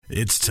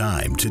It's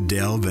time to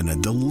delve in a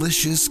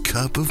delicious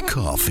cup of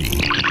coffee.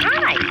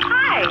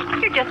 Hi.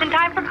 You're just in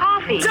time for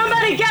coffee.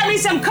 Somebody get me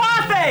some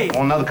coffee!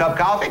 Want another cup of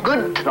coffee?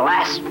 Good to the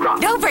last drop.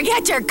 Don't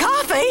forget your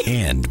coffee.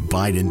 And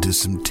bite into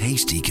some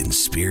tasty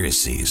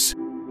conspiracies.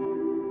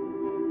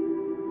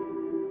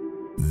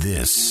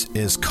 This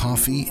is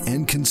Coffee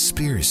and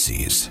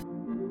Conspiracies.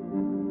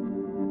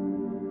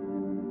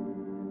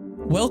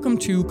 Welcome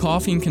to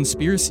Coffee and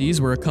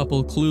Conspiracies, where a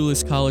couple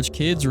clueless college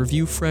kids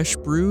review fresh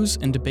brews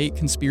and debate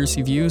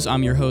conspiracy views.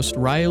 I'm your host,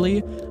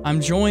 Riley.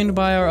 I'm joined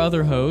by our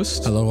other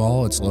host. Hello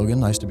all, it's Logan.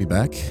 Nice to be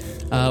back.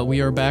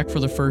 We are back for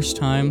the first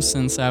time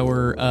since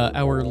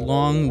our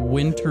long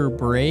winter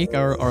break,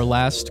 our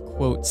last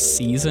quote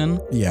season.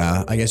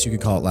 Yeah, I guess you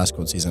could call it last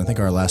quote season. I think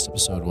our last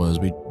episode was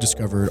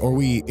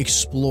we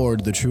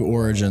explored the true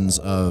origins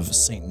of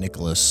St.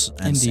 Nicholas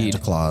and Indeed. Santa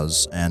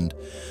Claus and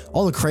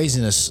all the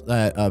craziness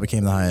that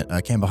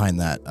came behind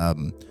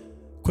that.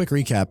 Quick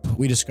recap,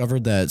 we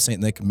discovered that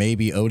St. Nick may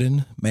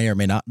or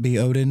may not be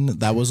Odin.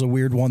 That was a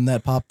weird one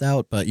that popped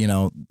out, but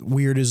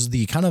weird is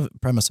the kind of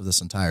premise of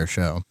this entire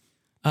show.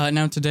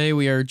 Now today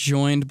we are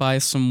joined by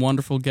some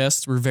wonderful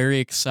guests we're very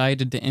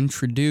excited to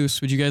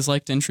introduce. Would you guys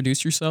like to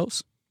introduce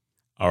yourselves?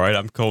 All right,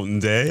 I'm Colton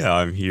Day.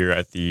 I'm here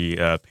at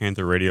the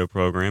Panther Radio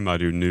program. I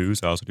do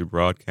news. I also do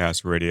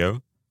broadcast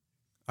radio.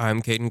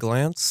 I'm Caden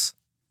Glantz.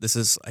 This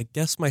is, I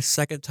guess, my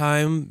second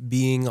time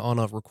being on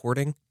a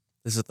recording.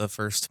 This is the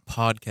first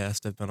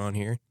podcast I've been on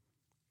here,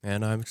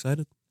 and I'm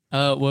excited.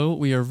 Well,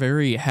 we are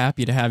very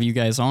happy to have you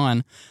guys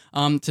on.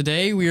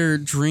 Today we are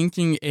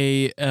drinking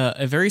a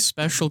very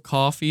special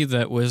coffee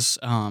that was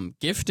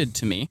gifted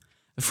to me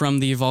from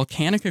the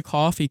Volcanica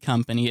Coffee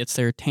Company. It's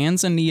their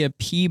Tanzania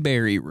Pea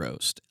Berry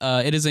Roast.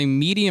 It is a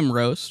medium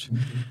roast.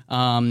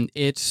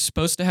 It's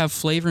supposed to have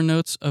flavor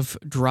notes of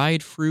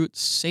dried fruit,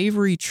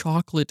 savory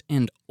chocolate,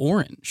 and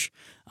orange.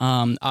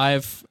 I'll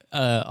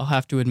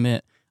have to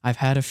admit, I've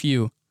had a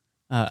few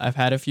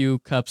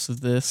cups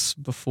of this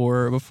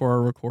before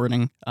our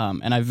recording,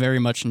 and I very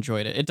much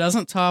enjoyed it. It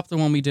doesn't top the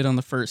one we did on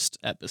the first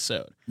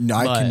episode. No,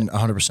 I can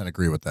 100%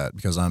 agree with that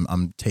because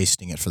I'm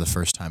tasting it for the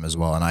first time as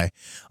well, and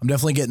I'm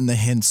definitely getting the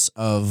hints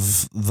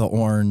of the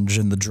orange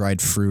and the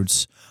dried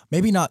fruits.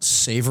 Maybe not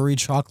savory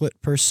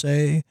chocolate per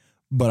se,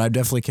 but I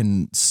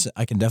can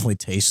definitely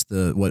taste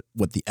what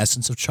the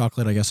essence of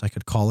chocolate, I guess I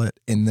could call it,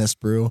 in this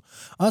brew.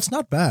 It's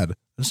not bad.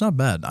 It's not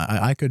bad.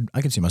 I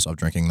could see myself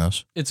drinking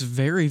this. It's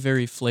very,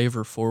 very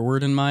flavor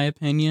forward in my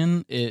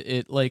opinion.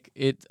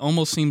 It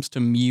almost seems to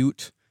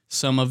mute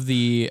some of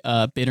the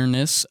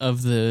bitterness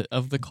of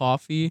the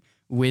coffee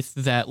with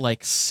that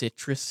like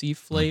citrusy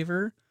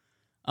flavor.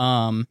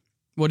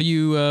 What are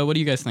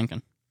you guys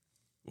thinking?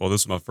 Well,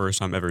 this is my first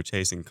time ever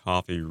tasting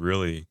coffee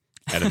really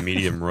at a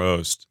medium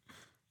roast.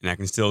 And I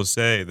can still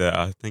say that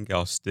I think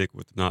I'll stick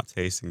with not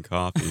tasting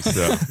coffee.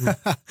 So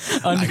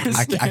I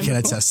can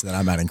attest to that.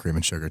 I'm adding cream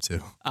and sugar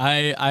too.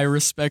 I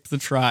respect the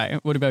try.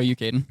 What about you,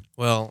 Caden?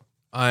 Well,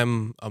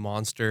 I'm a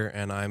monster,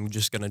 and I'm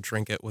just going to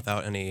drink it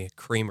without any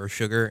cream or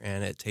sugar,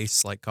 and it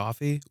tastes like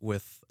coffee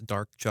with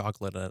dark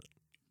chocolate in it.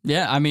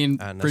 Yeah, I mean,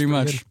 pretty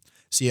much. Good.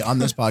 See, on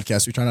this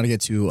podcast, we try not to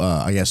get too,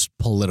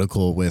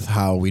 political with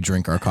how we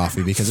drink our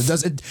coffee because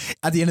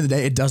at the end of the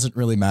day, it doesn't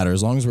really matter.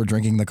 As long as we're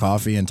drinking the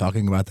coffee and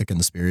talking about the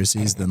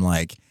conspiracies, then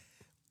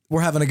we're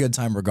having a good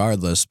time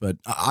regardless. But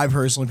I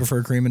personally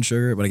prefer cream and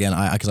sugar. But again,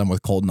 because I'm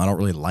with Colton, I don't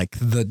really like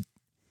the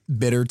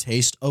bitter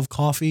taste of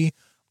coffee.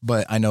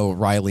 But I know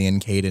Riley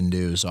and Caden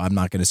do, so I'm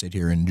not going to sit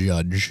here and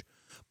judge.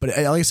 But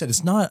like I said,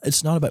 it's not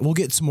about. We'll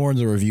get some more in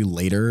the review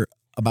later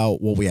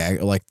about what we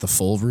like, the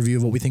full review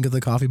of what we think of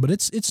the coffee, but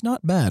it's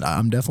not bad.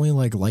 I'm definitely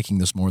liking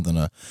this more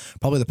than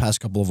probably the past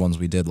couple of ones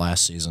we did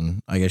last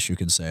season, I guess you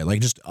could say.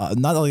 Just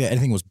not like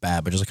anything was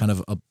bad, but just kind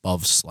of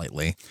above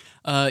slightly.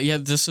 Yeah,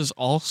 this is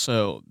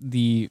also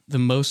the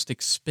most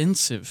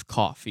expensive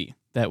coffee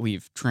that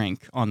we've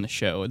drank on the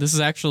show. This is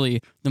actually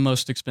the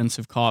most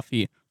expensive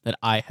coffee that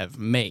I have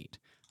made.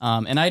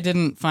 And I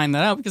didn't find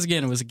that out because,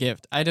 again, it was a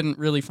gift. I didn't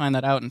really find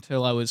that out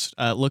until I was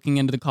looking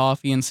into the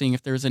coffee and seeing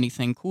if there was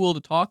anything cool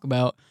to talk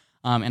about.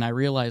 And I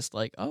realized,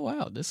 oh,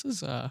 wow, this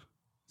is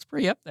it's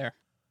pretty up there.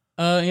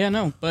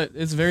 But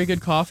it's very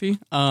good coffee.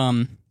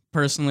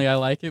 Personally, I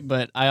like it,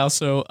 but I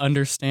also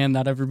understand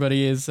not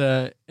everybody is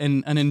an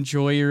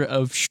enjoyer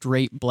of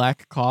straight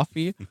black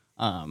coffee.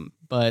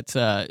 But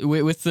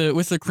with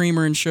the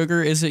creamer and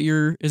sugar, is it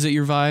your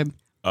vibe?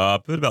 I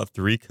put about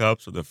 3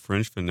 cups of the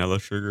French vanilla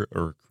sugar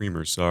or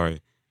creamer,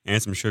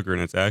 and some sugar,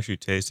 and it's actually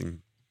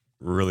tasting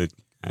really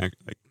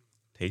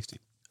tasty.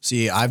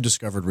 See, I've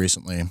discovered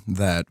recently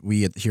that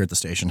we here at the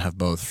station have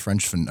both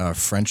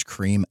French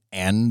cream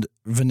and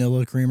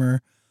vanilla creamer.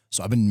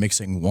 So I've been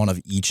mixing one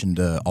of each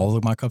into all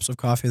of my cups of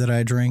coffee that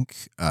I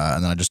drink,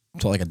 and then I just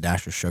put a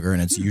dash of sugar,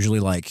 and it's usually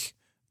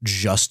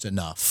just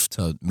enough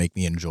to make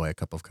me enjoy a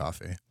cup of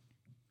coffee.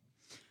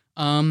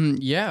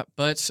 Yeah,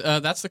 but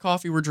that's the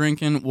coffee we're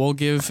drinking. We'll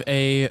give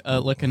a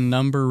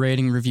number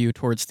rating review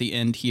towards the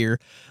end here.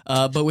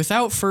 But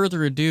without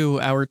further ado,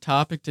 our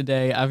topic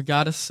today, I've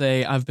got to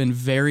say, I've been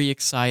very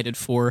excited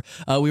for.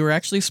 We were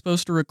actually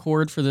supposed to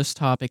record for this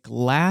topic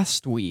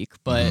last week,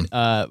 but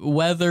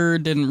weather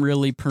didn't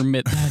really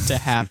permit that to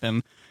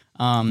happen.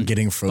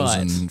 Getting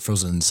frozen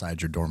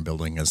inside your dorm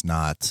building is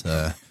not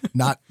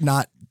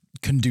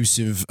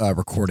conducive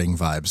recording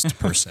vibes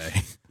per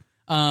se.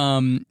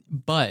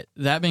 But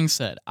that being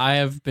said, I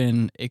have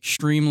been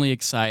extremely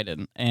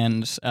excited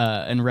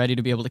and ready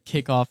to be able to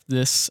kick off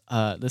this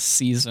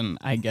season,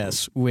 I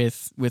guess,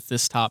 with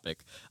this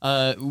topic.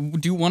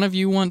 Do one of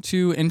you want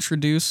to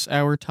introduce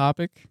our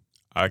topic?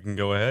 I can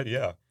go ahead,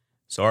 yeah.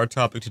 So our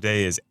topic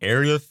today is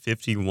Area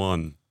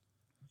 51,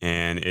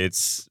 and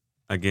it's,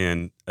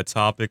 again, a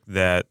topic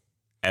that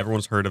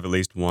everyone's heard of at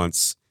least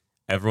once.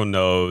 Everyone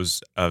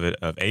knows of it,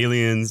 of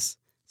aliens,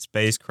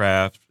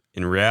 spacecraft.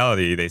 In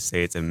reality, they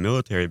say it's a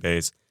military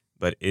base,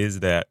 but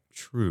is that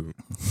true?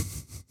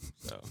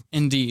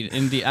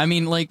 Indeed. I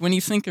mean, like, when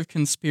you think of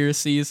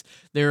conspiracies,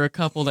 there are a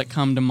couple that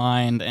come to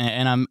mind,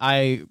 and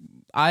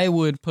I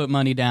would put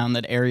money down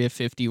that Area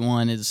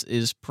 51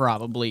 is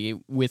probably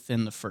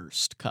within the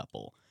first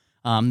couple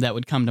that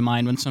would come to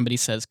mind when somebody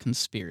says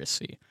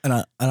conspiracy.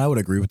 And I would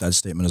agree with that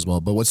statement as well.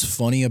 But what's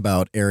funny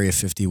about Area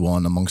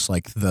 51 amongst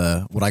like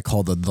what I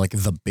call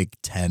the Big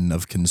 10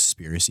 of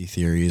conspiracy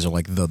theories, or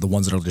like the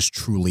ones that are just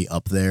truly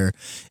up there,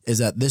 is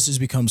that this has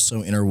become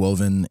so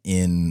interwoven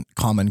in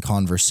common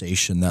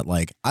conversation that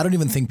like I don't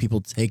even think people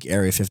take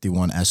Area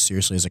 51 as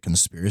seriously as a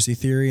conspiracy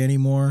theory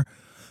anymore.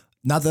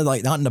 Not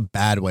in a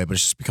bad way, but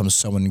it's just become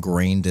so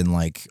ingrained in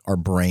like our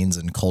brains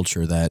and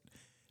culture that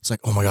it's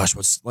like, oh my gosh,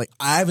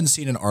 I haven't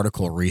seen an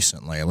article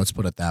recently, let's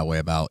put it that way,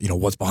 about,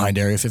 what's behind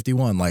Area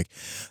 51. Like,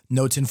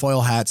 no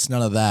tinfoil hats,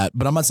 none of that.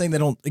 But I'm not saying they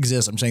don't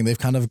exist. I'm saying they've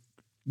kind of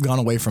gone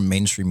away from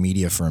mainstream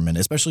media for a minute,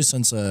 especially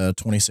since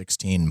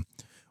 2016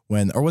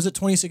 or was it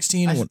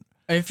 2016?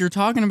 If you're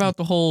talking about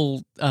the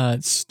whole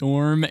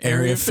storm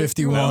Area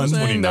 51,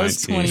 that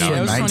was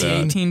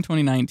 2018,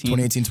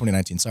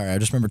 2019. Sorry, I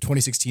just remember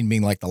 2016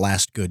 being like the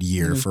last good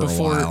year for a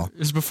while. It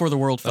was before the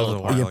world fell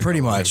apart. Yeah,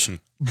 pretty much.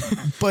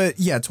 But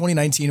yeah,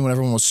 2019 when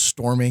everyone was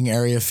storming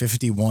Area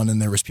 51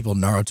 and there was people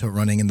Naruto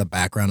running in the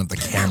background of the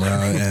camera,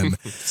 and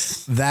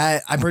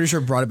that I'm pretty sure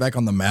brought it back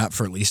on the map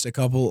for at least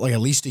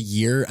a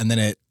year, and then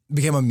it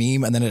became a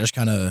meme, and then it just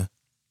kind of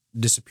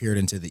disappeared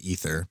into the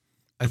ether.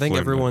 I think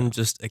everyone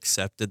just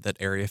accepted that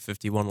Area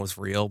 51 was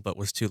real, but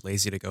was too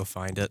lazy to go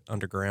find it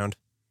underground.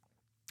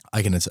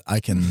 I can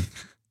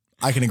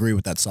agree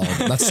with that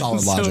solid So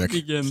logic. it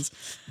begins.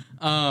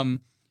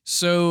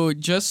 So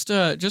just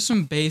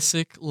some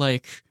basic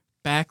like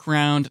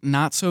background,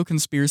 not so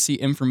conspiracy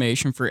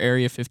information for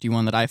Area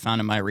 51 that I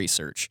found in my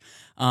research.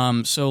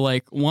 So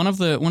like one of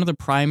the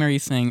primary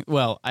thing.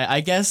 Well, I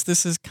guess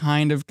this is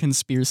kind of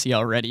conspiracy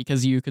already,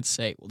 because you could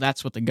say, well,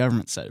 that's what the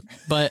government said,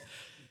 but.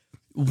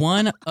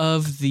 One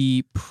of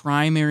the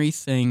primary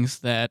things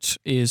that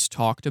is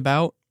talked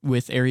about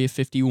with Area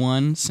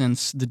 51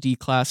 since the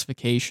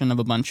declassification of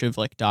a bunch of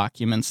like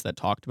documents that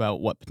talked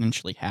about what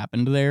potentially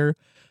happened there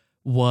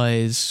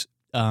was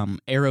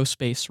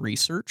aerospace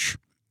research.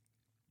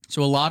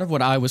 So a lot of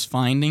what I was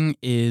finding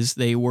is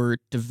they were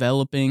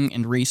developing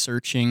and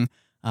researching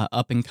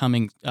up and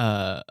coming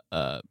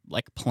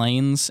like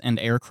planes and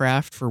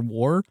aircraft for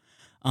war.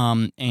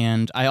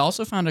 And I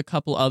also found a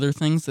couple other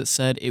things that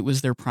said it was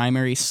their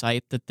primary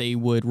site that they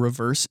would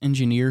reverse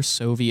engineer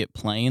Soviet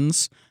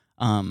planes,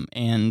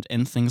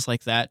 and things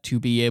like that to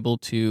be able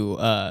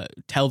to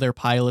tell their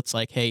pilots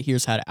like, hey,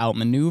 here's how to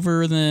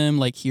outmaneuver them.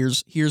 Like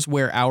here's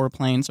where our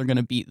planes are going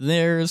to beat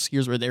theirs.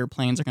 Here's where their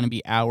planes are going to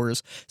be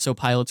ours. So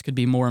pilots could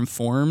be more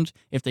informed.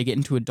 If they get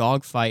into a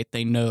dogfight,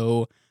 they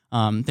know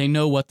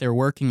what they're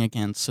working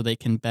against, so they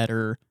can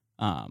better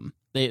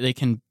they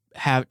can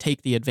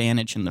take the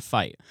advantage in the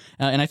fight.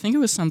 And I think it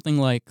was something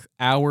like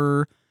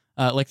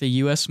like the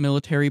U.S.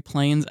 military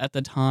planes at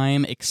the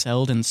time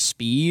excelled in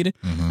speed,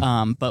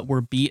 but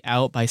were beat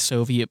out by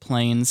Soviet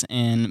planes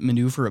in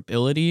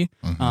maneuverability.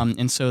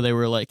 And so they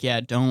were like, yeah,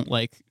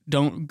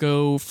 don't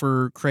go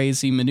for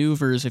crazy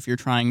maneuvers if you're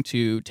trying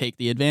to take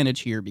the advantage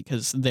here,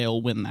 because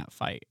they'll win that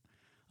fight.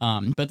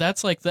 But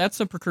that's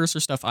the precursor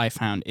stuff I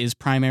found is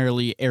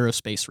primarily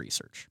aerospace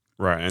research.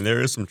 Right, and there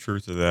is some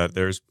truth to that.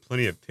 There's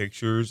plenty of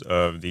pictures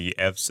of the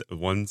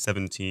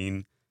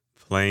F-117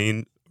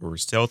 plane or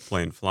stealth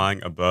plane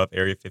flying above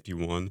Area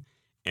 51,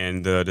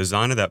 and the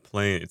design of that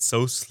plane, it's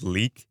so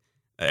sleek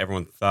that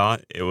everyone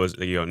thought it was a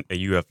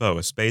UFO,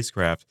 a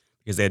spacecraft,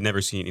 because they had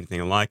never seen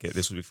anything like it.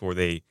 This was before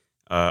they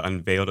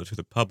unveiled it to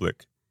the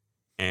public,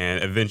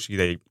 and eventually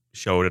they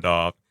showed it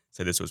off,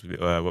 said this was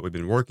what we've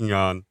been working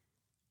on,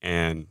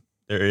 and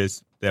there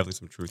is definitely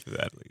some truth to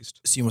that, at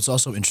least. See, what's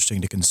also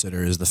interesting to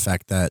consider is the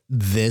fact that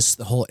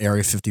the whole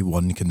Area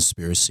 51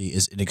 conspiracy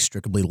is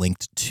inextricably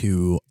linked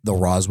to the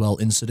Roswell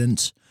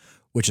incident,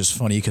 which is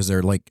funny because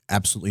they're like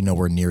absolutely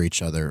nowhere near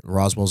each other.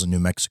 Roswell's in New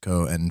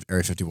Mexico and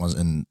Area 51's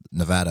in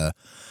Nevada.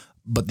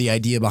 But the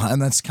idea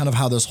behind that's kind of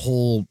how this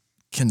whole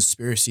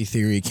conspiracy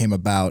theory came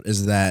about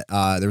is that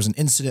there was an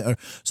incident.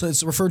 So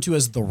it's referred to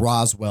as the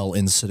Roswell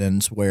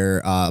incident,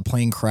 where a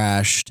plane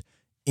crashed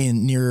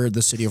near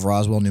the city of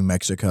Roswell, New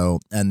Mexico,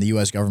 and the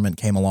U.S. government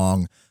came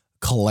along,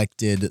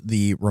 collected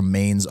the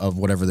remains of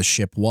whatever the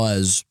ship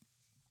was,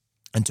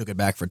 and took it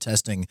back for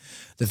testing.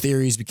 The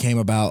theories became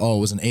about, it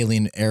was an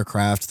alien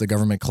aircraft. The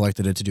government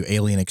collected it to do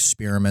alien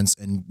experiments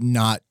and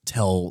not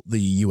tell the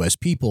U.S.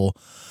 people.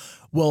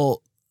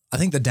 Well, I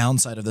think the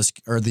downside of this,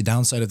 or the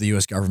downside of the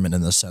U.S. government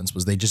in this sense,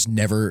 was they just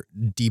never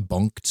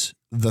debunked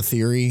the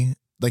theory.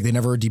 Like, they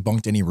never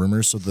debunked any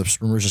rumors, so the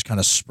rumors just kind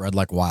of spread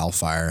like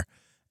wildfire.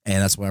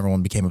 And that's why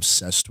everyone became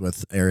obsessed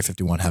with Area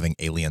 51 having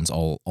aliens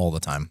all the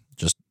time.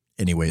 Just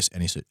any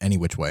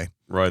which way.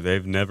 Right. They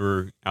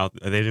never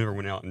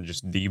went out and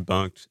just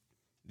debunked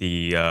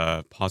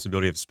the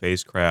possibility of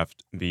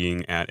spacecraft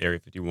being at Area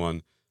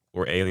 51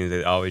 or aliens.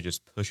 They always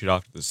just push it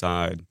off to the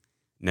side,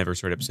 never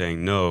straight up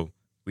saying, no,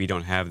 we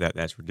don't have that.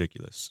 That's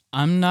ridiculous.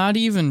 I'm not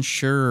even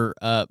sure,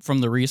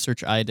 from the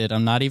research I did,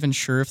 I'm not even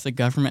sure if the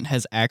government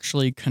has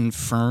actually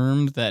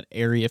confirmed that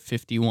Area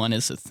 51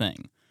 is a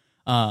thing.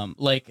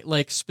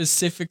 Like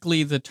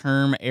specifically the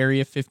term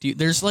Area 50,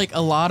 there's like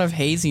a lot of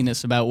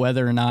haziness about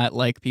whether or not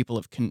like people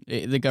have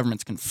the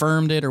government's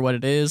confirmed it or what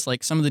it is.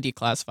 Like some of the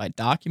declassified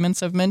documents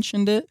have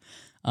mentioned it,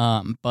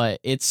 but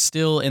it's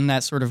still in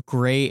that sort of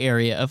gray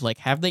area of like,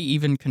 have they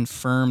even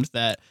confirmed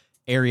that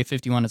Area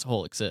 51 as a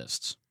whole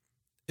exists?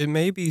 It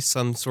may be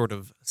some sort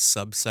of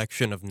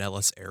subsection of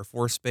Nellis Air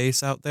Force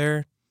Base out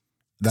there.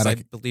 That I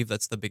believe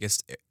that's the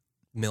biggest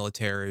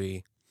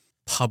military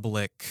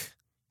public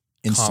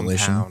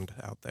installation compound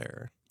out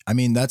there. I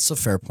mean, that's a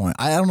fair point.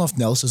 I don't know if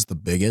Nellis is the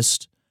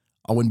biggest.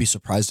 I wouldn't be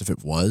surprised if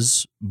it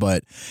was.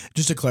 But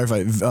just to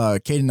clarify,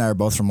 Kate and I are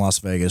both from Las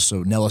Vegas,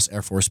 so Nellis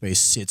Air Force Base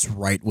sits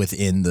right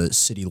within the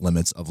city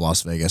limits of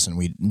Las Vegas, and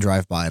we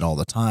drive by it all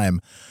the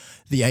time.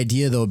 The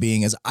idea, though,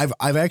 being is I've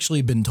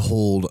actually been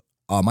told.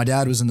 My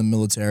dad was in the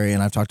military,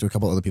 and I've talked to a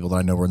couple other people that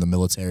I know were in the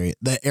military.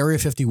 That Area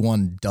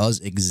 51 does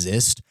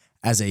exist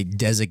as a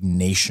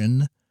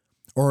designation,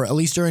 or at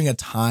least during a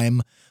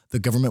time the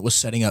government was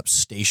setting up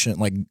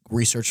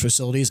research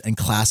facilities and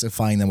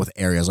classifying them with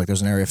areas. Like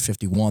there's an Area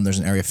 51, there's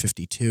an Area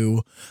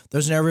 52,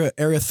 there's an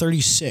Area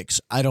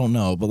 36. I don't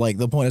know, but like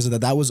the point is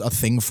that was a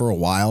thing for a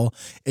while.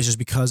 It's just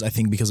because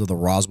of the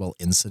Roswell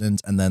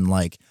incident, and then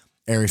like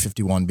Area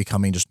 51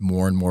 becoming just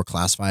more and more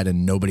classified,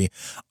 and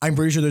I'm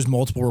pretty sure there's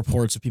multiple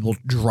reports of people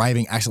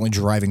accidentally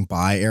driving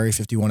by Area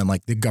 51 and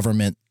like the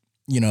government,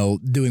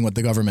 doing what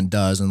the government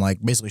does and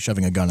like basically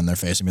shoving a gun in their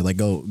face and be like,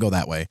 go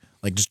that way.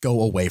 Like just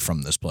go away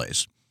from this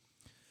place.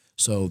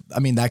 So, I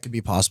mean, that could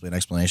be possibly an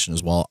explanation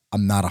as well.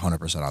 I'm not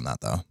 100% on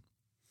that though.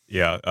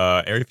 Yeah.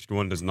 Area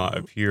 51 does not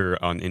appear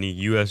on any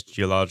U.S.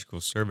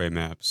 Geological Survey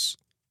maps.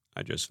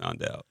 I just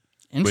found out.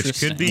 Which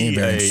could be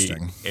a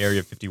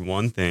Area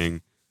 51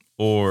 thing.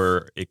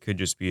 Or it could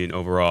just be an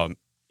overall,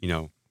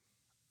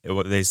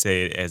 what they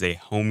say as a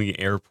homey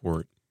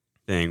airport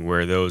thing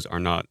where those are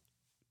not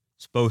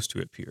supposed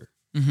to appear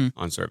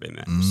on survey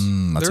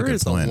maps. There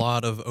is a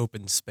lot of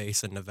open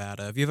space in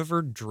Nevada. Have you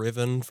ever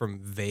driven from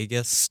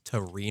Vegas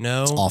to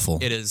Reno? It's awful.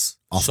 It is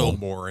awful. So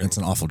boring. It's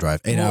an awful drive.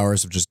 8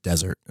 hours of just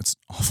desert. It's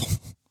awful.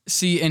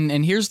 See,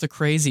 and here's the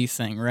crazy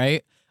thing,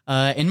 right?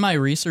 In my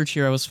research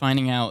here, I was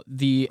finding out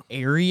the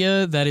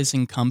area that is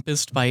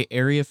encompassed by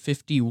Area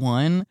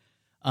 51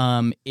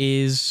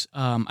 is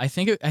I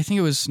think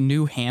it was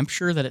New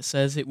Hampshire that it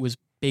says it was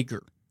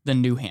bigger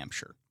than New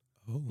Hampshire.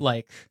 Oh.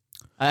 Like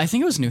I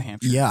think it was New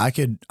Hampshire. Yeah, I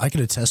could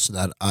attest to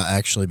that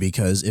actually,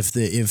 because if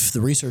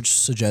the research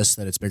suggests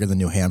that it's bigger than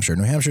New Hampshire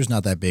is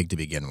not that big to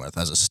begin with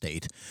as a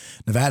state.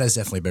 Nevada is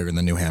definitely bigger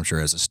than New Hampshire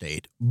as a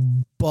state.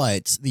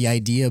 But the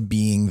idea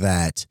being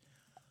that,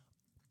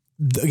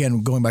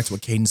 again, going back to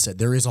what Caden said,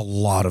 there is a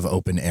lot of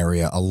open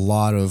area, a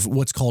lot of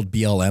what's called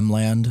BLM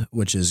land,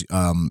 which is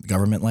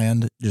government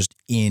land, just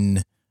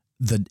in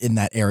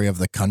that area of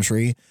the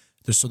country.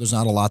 There's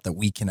not a lot that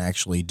we can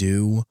actually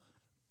do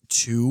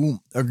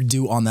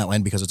on that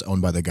land because it's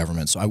owned by the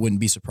government. So I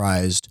wouldn't be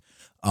surprised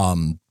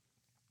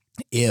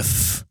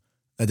if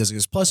that does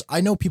exist. Plus,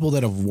 I know people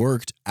that have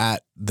worked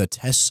at the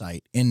test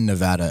site in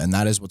Nevada, and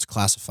that is what's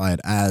classified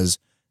as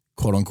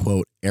quote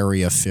unquote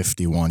Area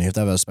 51. You have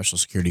to have a special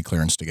security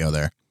clearance to go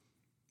there,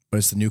 but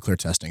it's the nuclear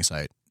testing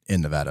site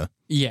in Nevada.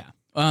 Yeah.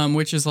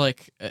 Which is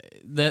like,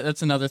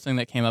 that's another thing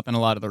that came up in a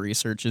lot of the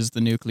research is the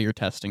nuclear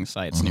testing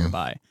sites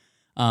nearby.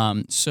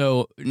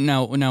 So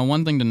now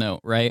one thing to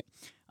note, right?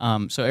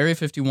 So Area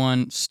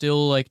 51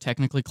 still like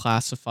technically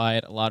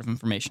classified. A lot of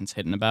information's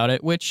hidden about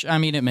it, which I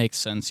mean, it makes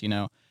sense,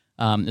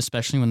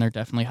 especially when they're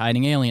definitely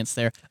hiding aliens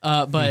there.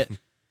 But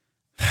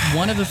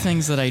one of the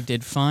things that I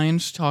did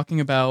find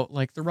talking about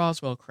like the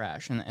Roswell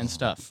crash and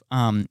stuff,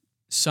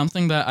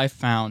 something that I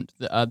found,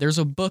 there's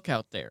a book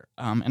out there,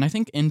 and I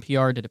think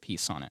NPR did a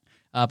piece on it,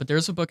 but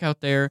there's a book out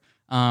there,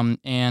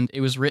 and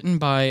it was written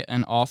by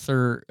an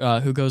author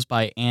who goes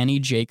by Annie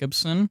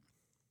Jacobson,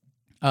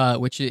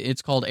 which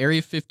it's called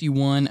Area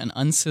 51,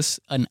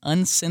 an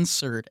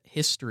uncensored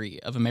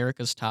history of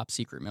America's top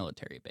secret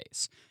military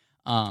base.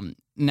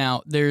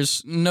 Now,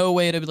 there's no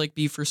way to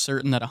be for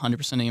certain that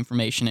 100% of the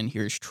information in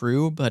here is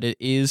true, but it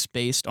is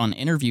based on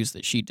interviews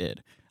that she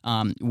did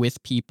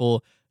with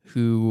people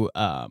who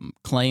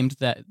claimed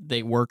that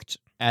they worked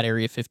at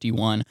Area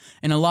 51,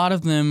 and a lot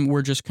of them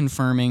were just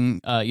confirming,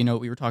 what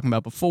we were talking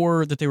about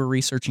before, that they were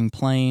researching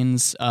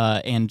planes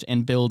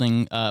and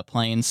building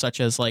planes, such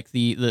as like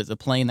the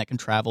plane that can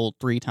travel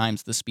 3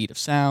 times the speed of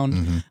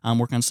sound,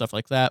 working on stuff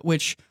like that.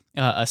 Which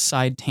a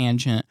side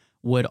tangent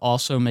would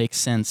also make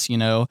sense,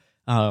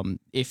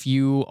 if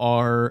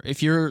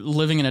you're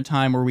living in a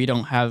time where we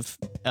don't have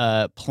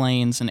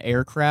planes and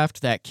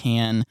aircraft that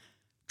can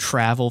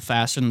travel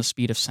faster than the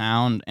speed of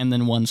sound, and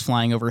then one's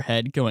flying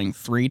overhead going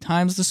 3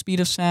 times the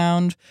speed of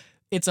sound,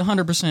 it's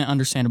 100%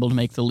 understandable to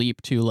make the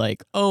leap to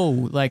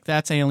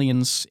that's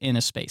aliens in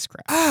a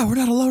spacecraft. We're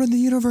not alone in the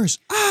universe.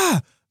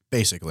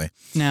 Basically.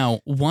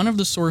 Now, one of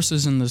the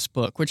sources in this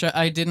book, which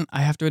I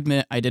have to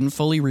admit, I didn't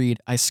fully read,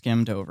 I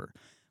skimmed over,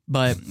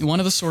 but one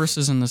of the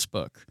sources in this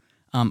book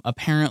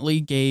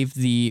apparently gave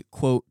the,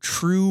 quote,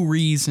 true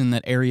reason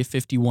that Area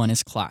 51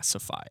 is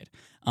classified.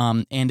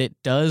 And it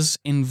does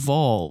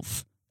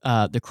involve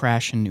the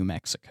crash in New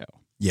Mexico.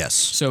 Yes.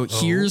 So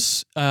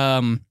here's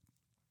the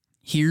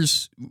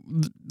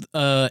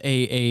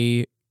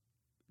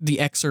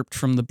excerpt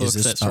from the book. Is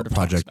this that sort of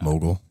Project talks about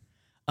Mogul?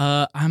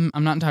 I'm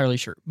not entirely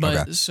sure, but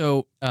Okay.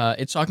 so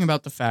it's talking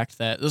about the fact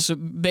that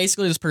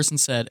basically this person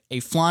said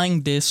a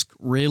flying disc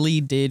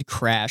really did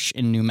crash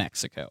in New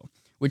Mexico,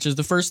 which is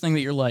the first thing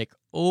that you're like,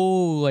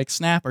 oh, like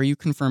snap, are you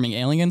confirming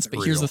aliens?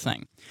 But here's the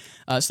thing.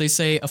 So they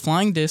say a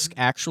flying disc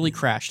actually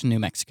crashed in New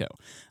Mexico.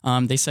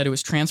 They said it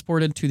was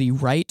transported to the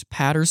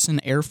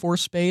Wright-Patterson Air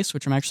Force Base,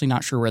 which I'm actually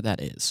not sure where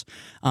that is.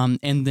 And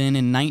then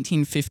in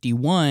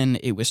 1951,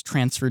 it was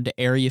transferred to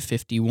Area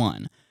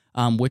 51,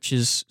 which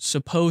is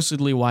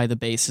supposedly why the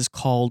base is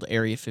called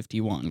Area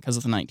 51, because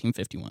of the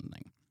 1951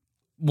 thing.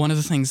 One of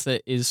the things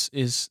that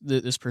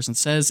this person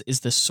says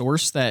is the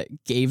source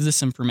that gave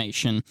this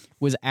information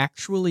was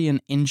actually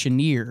an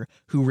engineer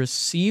who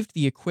received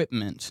the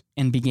equipment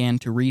and began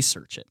to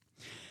research it.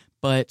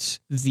 But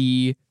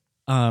the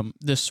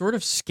sort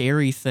of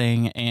scary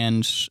thing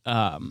and sort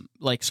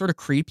of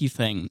creepy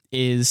thing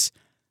is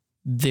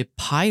the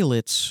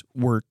pilots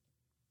were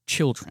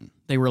children.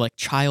 They were like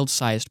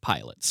child-sized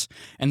pilots.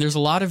 And there's a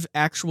lot of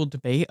actual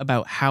debate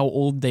about how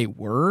old they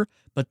were,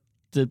 but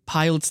the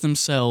pilots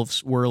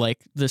themselves were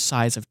like the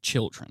size of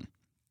children.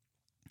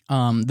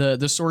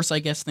 The source, I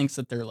guess, thinks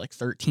that they're like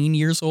 13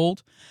 years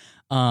old.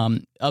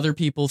 Other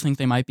people think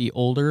they might be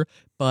older,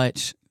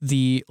 but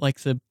the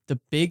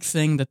big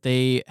thing that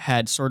they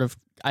had sort of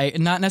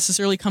not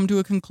necessarily come to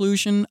a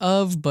conclusion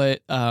of,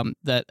 but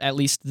that at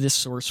least this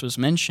source was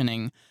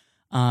mentioning,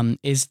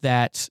 is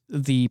that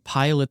the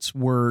pilots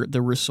were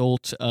the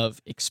result of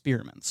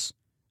experiments,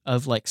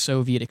 of like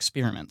Soviet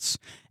experiments,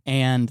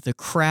 and the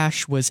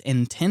crash was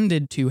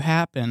intended to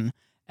happen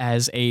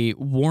as a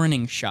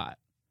warning shot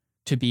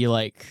to be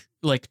like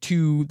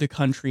to the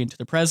country and to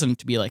the president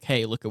to be like,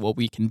 hey, look at what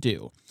we can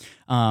do.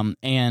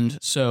 And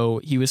so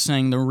he was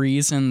saying the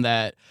reason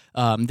that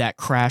that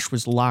crash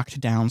was locked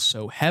down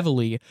so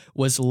heavily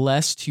was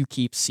less to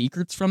keep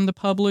secrets from the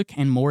public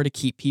and more to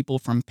keep people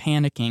from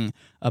panicking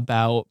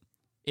about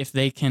if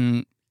they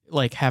can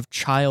like have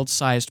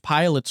child-sized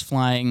pilots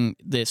flying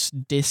this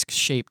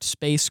disc-shaped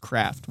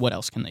spacecraft, what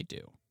else can they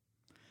do?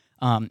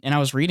 And I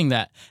was reading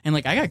that, and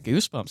like I got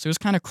goosebumps. It was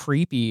kind of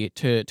creepy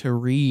to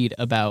read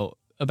about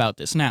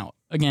this. Now,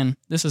 again,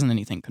 this isn't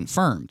anything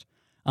confirmed,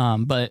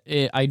 but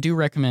I do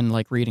recommend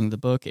like reading the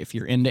book if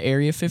you're into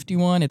Area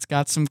 51. It's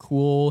got some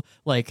cool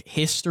like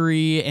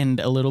history and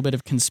a little bit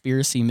of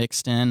conspiracy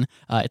mixed in.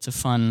 It's a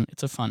fun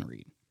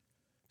read.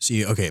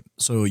 See, okay,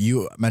 so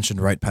you mentioned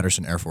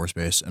Wright-Patterson Air Force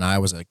Base, and I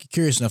was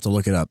curious enough to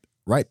look it up.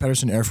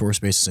 Wright-Patterson Air Force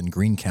Base is in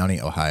Greene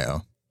County,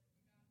 Ohio.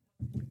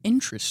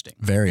 Interesting.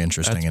 Very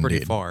interesting That's indeed.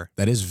 pretty far.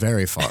 That is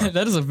very far.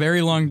 That is a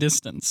very long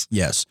distance.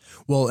 Yes.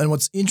 Well, and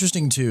what's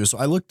interesting too, so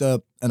I looked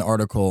up an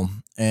article,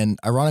 and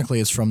ironically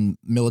it's from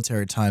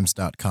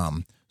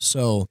militarytimes.com.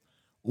 So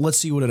let's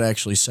see what it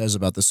actually says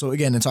about this. So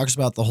again, it talks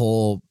about the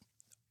whole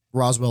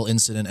Roswell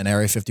incident and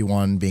Area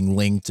 51 being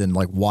linked and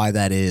like why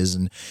that is.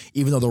 And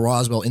even though the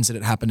Roswell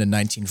incident happened in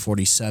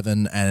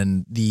 1947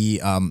 and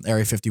the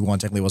Area 51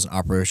 technically wasn't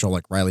operational,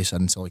 like Riley said,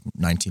 until like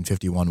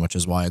 1951, which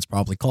is why it's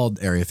probably called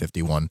Area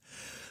 51.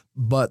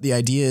 But the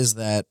idea is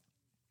that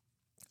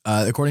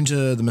according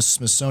to the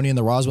Smithsonian,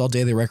 the Roswell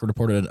Daily Record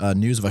reported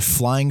news of a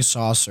flying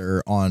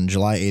saucer on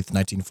July 8th,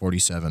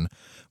 1947.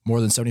 More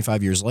than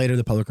 75 years later,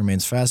 the public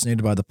remains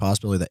fascinated by the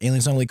possibility that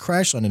aliens not only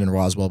crash landed in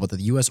Roswell, but that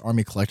the U.S.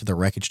 Army collected the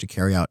wreckage to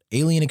carry out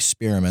alien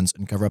experiments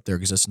and cover up their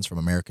existence from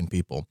American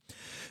people.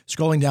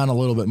 Scrolling down a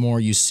little bit more,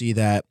 you see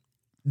that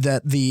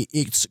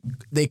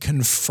they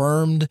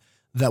confirmed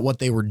that what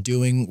they were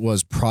doing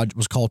was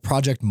called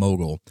Project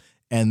Mogul.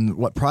 And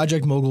what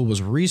Project Mogul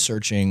was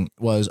researching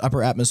was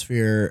upper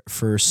atmosphere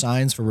for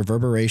signs for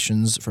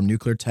reverberations from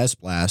nuclear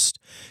test blast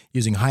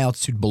using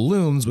high-altitude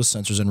balloons with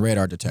sensors and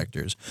radar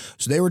detectors.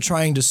 So they were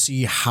trying to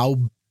see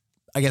how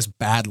I guess,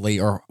 badly,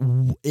 or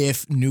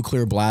if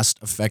nuclear blast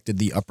affected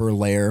the upper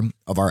layer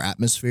of our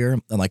atmosphere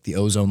and like the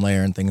ozone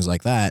layer and things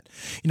like that,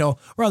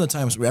 around the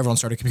times where everyone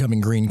started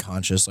becoming green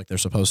conscious like they're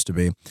supposed to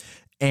be.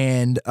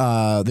 And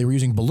they were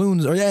using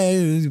balloons, or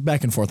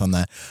back and forth on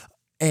that.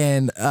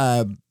 And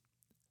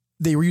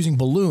they were using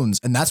balloons,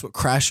 and that's what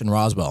crashed in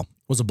Roswell,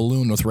 was a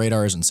balloon with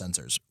radars and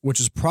sensors,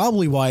 which is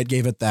probably why it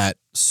gave it that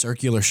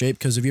circular shape.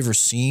 Because have you ever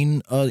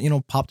seen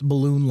popped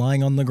balloon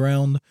lying on the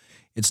ground?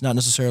 It's not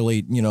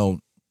necessarily,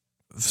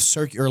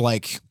 circular,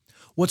 like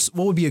what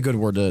would be a good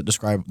word to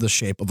describe the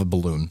shape of a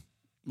balloon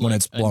when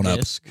it's blown up?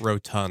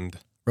 Rotund.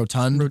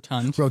 Rotund.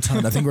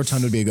 I think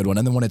rotund would be a good one.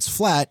 And then when it's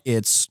flat,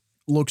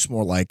 looks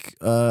more like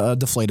a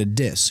deflated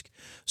disc.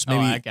 So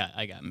maybe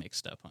I got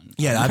mixed up on.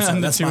 Yeah,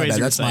 that's my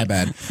bad. That's my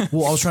bad.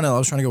 Well, I was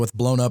trying to go with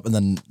blown up and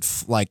then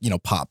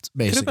popped.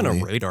 Basically, could have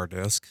been a radar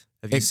disc.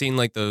 Have you seen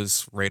like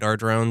those radar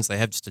drones? They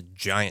have just a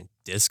giant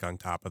disc on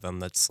top of them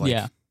that's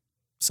like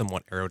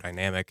somewhat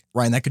aerodynamic.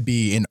 Right, and that could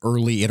be an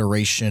early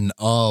iteration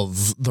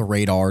of the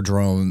radar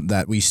drone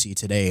that we see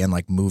today in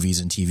like movies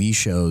and TV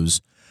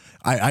shows.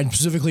 I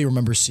specifically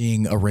remember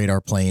seeing a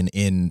radar plane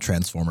in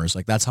Transformers.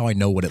 Like that's how I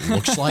know what it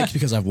looks like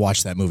because I've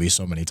watched that movie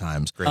so many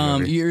times.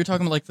 You're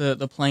talking about like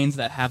the planes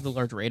that have the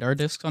large radar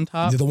discs on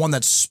top. The one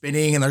that's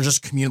spinning and they're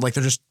just they're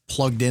just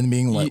plugged in,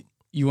 being like.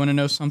 You want to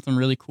know something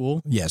really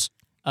cool? Yes.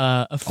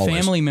 A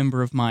family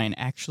member of mine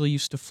actually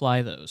used to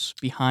fly those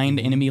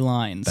behind enemy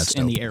lines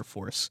in the Air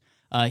Force.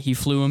 He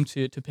flew them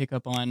to pick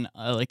up on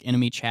like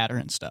enemy chatter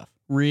and stuff.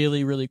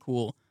 Really, really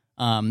cool.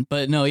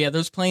 But no,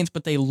 those planes,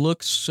 but they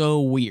look so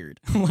weird,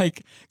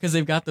 like because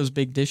they've got those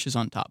big dishes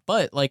on top.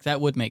 But like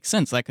that would make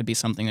sense. That could be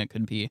something that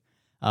could be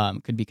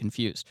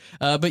confused.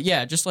 But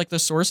yeah, just like the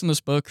source in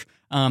this book,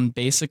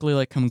 basically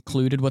like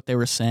concluded what they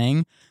were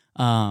saying,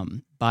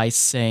 by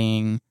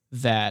saying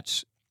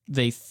that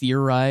they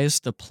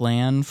theorized the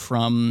plan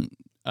from,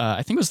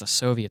 I think it was the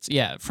Soviets.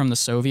 Yeah, from the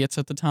Soviets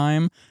at the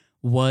time,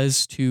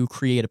 was to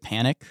create a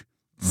panic,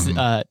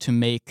 to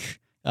make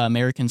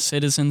American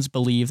citizens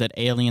believe that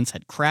aliens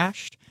had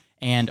crashed,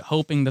 and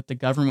hoping that the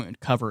government would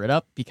cover it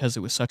up because it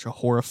was such a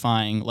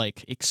horrifying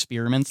like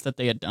experiments that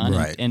they had done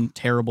and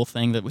terrible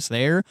thing that was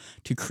there,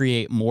 to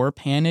create more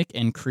panic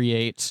and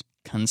create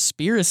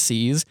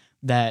conspiracies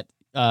that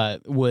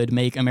would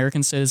make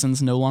American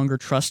citizens no longer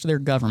trust their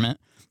government,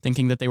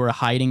 thinking that they were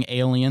hiding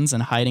aliens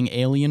and hiding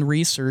alien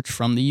research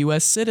from the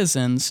U.S.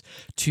 citizens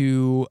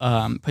to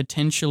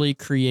potentially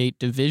create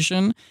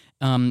division.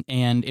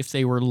 And if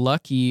they were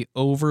lucky,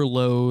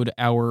 overload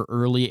our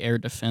early air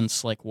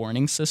defense like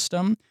warning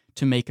system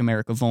to make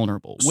America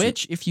vulnerable.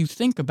 Which, if you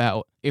think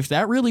about, if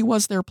that really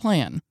was their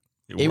plan,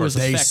 it was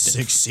they effective.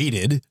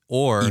 Succeeded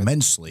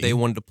immensely. They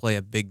wanted to play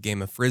a big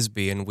game of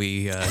frisbee, and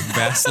we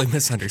vastly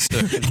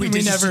misunderstood. we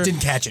never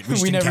didn't catch it.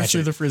 We never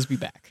threw the frisbee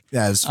back.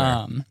 Yeah, that's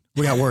fair.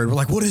 We got worried. We're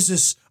like, "What is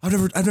this?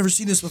 I've never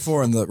seen this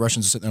before." And the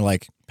Russians are sitting there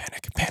like,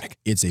 "Panic!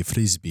 It's a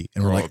frisbee."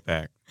 And we're like,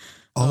 back.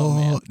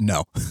 Oh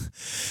no.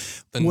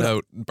 The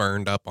note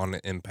burned up on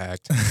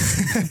impact.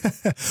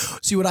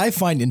 See, what I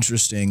find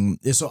interesting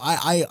is, so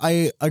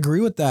I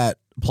agree with that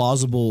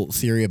plausible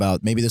theory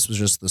about maybe this was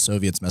just the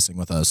Soviets messing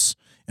with us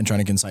and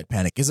trying to incite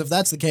panic. Because if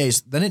that's the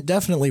case, then it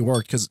definitely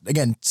worked. Because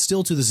again,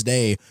 still to this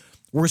day,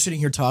 we're sitting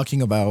here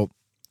talking about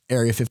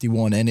Area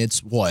 51, and it's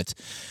what,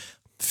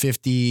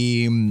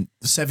 50,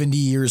 70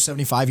 years,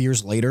 75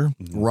 years later,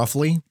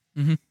 roughly.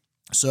 Mm-hmm.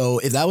 So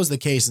if that was the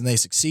case and they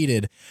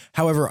succeeded,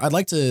 however, I'd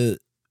like to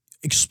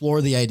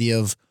explore the idea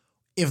of,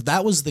 if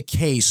that was the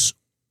case,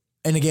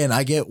 and again,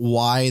 I get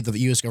why the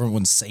U.S. government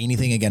wouldn't say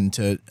anything again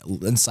to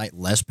incite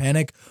less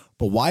panic,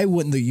 but why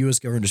wouldn't the U.S.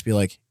 government just be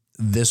like,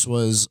 this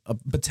was a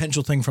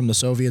potential thing from the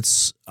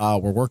Soviets,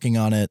 we're working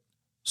on it,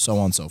 so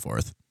on and so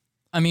forth?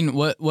 I mean,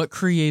 what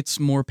creates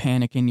more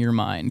panic in your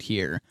mind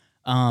here?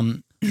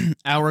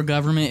 Our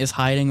government is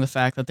hiding the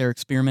fact that they're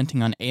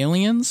experimenting on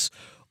aliens,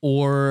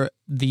 or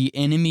the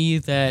enemy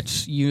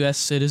that U.S.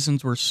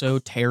 citizens were so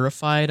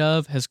terrified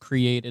of has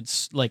created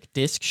like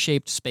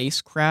disc-shaped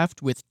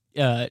spacecraft with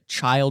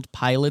child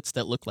pilots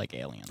that look like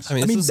aliens. I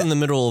mean, this was in the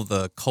middle of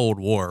the Cold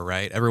War,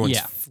 right? Everyone's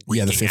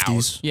freaking the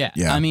 50s. Out.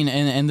 Yeah. I mean,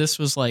 and this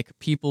was like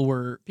people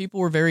were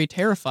very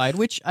terrified.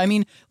 Which, I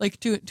mean, like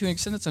to an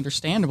extent, it's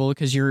understandable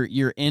because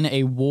you're in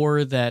a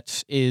war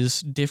that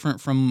is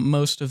different from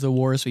most of the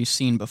wars we've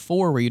seen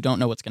before, where you don't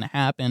know what's going to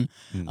happen.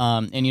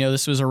 And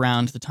this was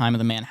around the time of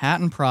the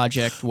Manhattan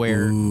Project,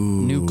 where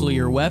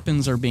nuclear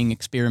weapons are being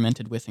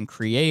experimented with and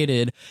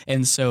created.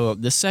 And so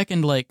the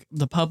second like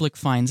the public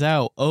finds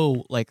out,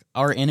 like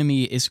our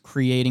enemy is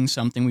creating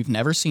something we've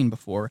never seen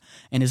before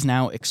and is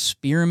now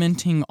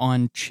experimenting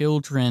on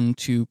children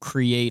to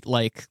create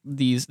like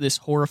this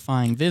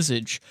horrifying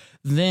visage,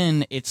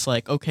 then it's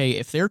like, okay,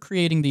 if they're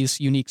creating these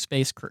unique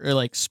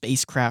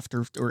spacecraft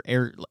or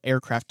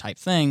aircraft type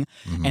thing,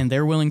 and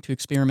they're willing to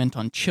experiment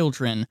on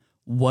children,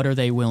 what are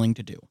they willing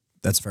to do?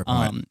 That's a fair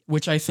point.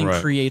 Which I think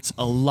creates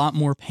a lot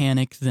more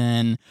panic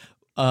than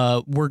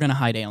we're going to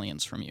hide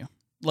aliens from you.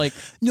 Like,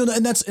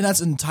 and that's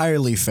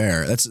entirely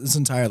fair. It's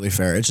entirely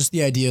fair. It's just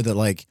the idea that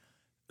like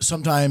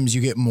sometimes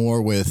you get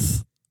more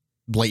with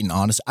blatant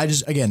honesty. I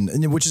just, again,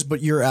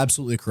 but you're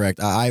absolutely correct.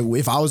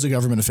 If I was a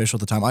government official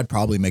at the time, I'd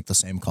probably make the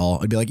same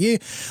call. I'd be like, yeah,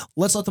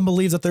 let's let them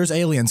believe that there's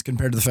aliens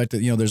compared to the fact that,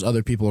 there's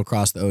other people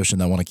across the ocean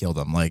that want to kill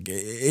them. Like,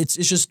 it's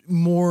just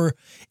more,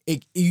 I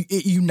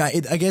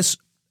guess,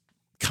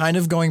 kind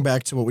of going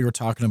back to what we were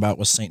talking about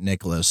with St.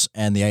 Nicholas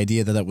and the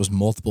idea that was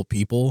multiple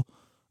people,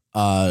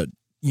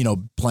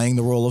 playing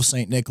the role of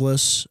St.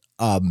 Nicholas.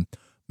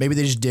 Maybe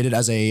they just did it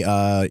as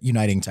a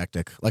uniting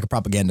tactic, like a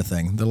propaganda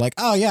thing. They're like,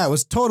 oh, yeah, it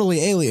was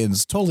totally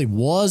aliens. Totally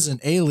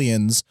wasn't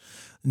aliens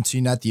to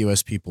unite the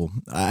U.S. people.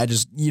 I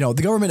just, the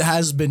government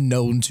has been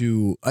known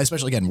to,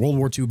 especially, again, World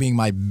War II being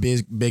my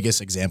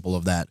biggest example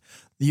of that.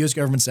 The U.S.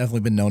 government's definitely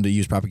been known to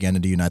use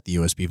propaganda to unite the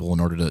U.S. people in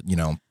order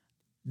to,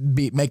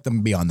 make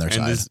them be on their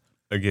side. This,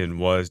 again,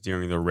 was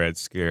during the Red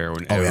Scare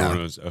when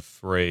everyone was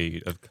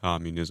afraid of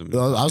communism.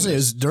 Well, I would say it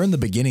was during the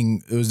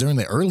beginning. It was during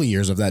the early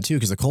years of that too,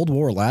 because the Cold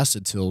War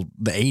lasted till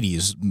the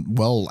 80s,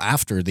 well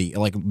after the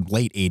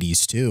late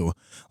 80s too.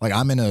 Like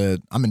I'm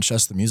in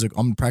Chess the Musical.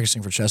 I'm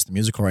practicing for Chess the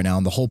Musical right now,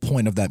 and the whole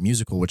point of that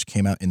musical, which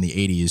came out in the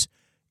 80s,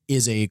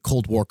 is a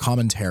Cold War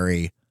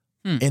commentary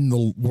in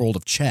the world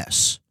of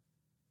chess.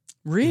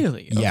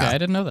 Really? Okay, Yeah. I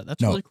didn't know that.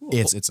 That's really cool.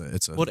 It's a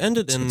Well, it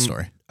ended it's a in, good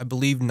story. I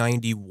believe,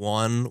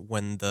 91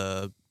 when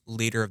the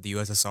leader of the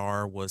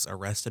USSR was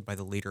arrested by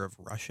the leader of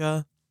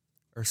Russia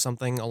or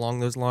something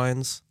along those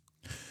lines.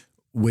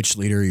 Which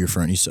leader are you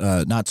referring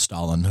to? Not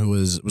Stalin. Who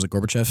was it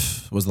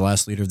Gorbachev? Was the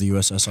last leader of the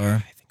USSR? I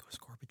think it was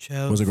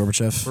Gorbachev. Was it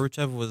Gorbachev?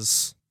 Gorbachev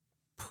was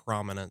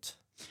prominent.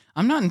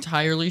 I'm not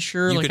entirely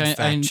sure. You like could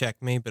fact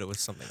check me, but it was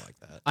something like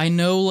that. I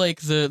know, like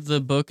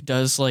the book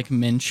does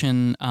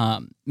mention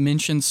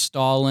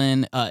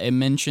Stalin. It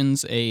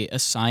mentions a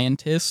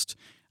scientist,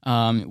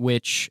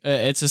 which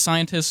it's a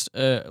scientist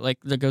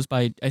that goes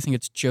by, I think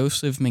it's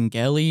Joseph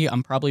Mengele.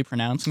 I'm probably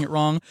pronouncing it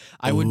wrong.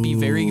 I would be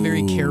very,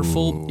 very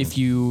careful if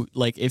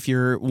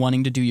you're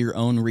wanting to do your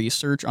own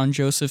research on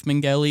Joseph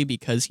Mengele,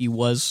 because he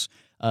was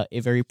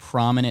a very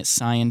prominent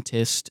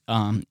scientist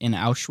in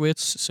Auschwitz,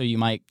 so you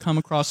might come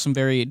across some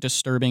very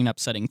disturbing and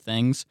upsetting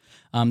things.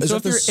 So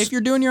if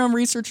you're doing your own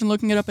research and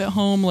looking it up at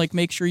home,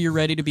 make sure you're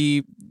ready to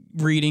be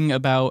reading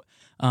about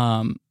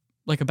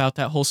about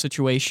that whole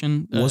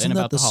situation. Wasn't and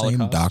that about the Holocaust.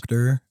 same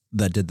doctor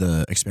that did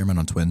the experiment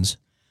on twins?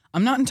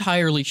 I'm not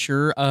entirely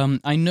sure.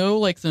 I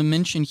know the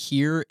mention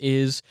here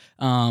is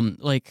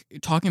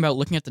talking about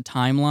looking at the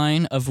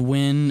timeline of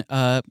when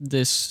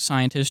this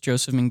scientist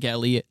Joseph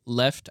Mengele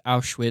left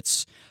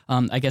Auschwitz.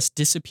 I guess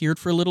disappeared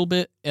for a little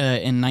bit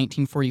in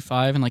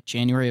 1945, in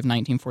January of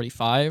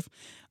 1945.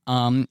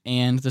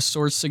 And the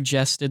source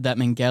suggested that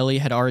Mengele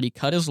had already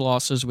cut his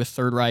losses with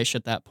Third Reich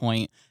at that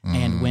point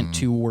and went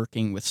to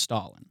working with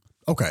Stalin.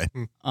 Okay,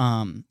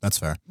 that's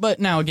fair. But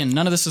now again,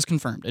 none of this is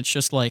confirmed. It's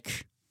just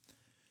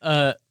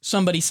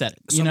somebody said it.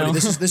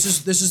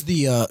 This is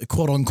the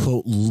quote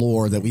unquote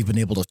lore that we've been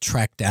able to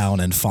track down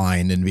and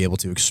find and be able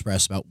to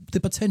express about the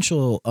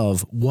potential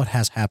of what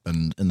has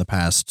happened in the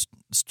past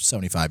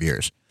 75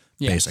 years,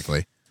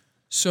 basically.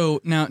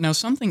 So now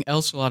something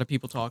else a lot of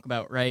people talk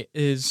about, right,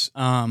 is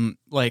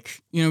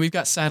we've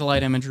got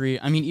satellite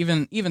imagery. I mean,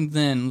 even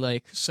then,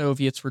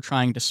 Soviets were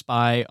trying to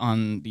spy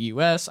on the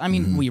U.S. I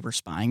mean, we were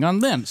spying on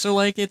them. So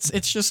it's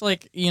just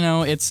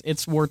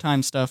it's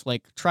wartime stuff.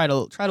 Try to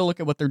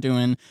look at what they're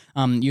doing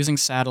using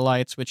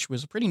satellites, which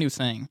was a pretty new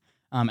thing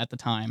at the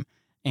time.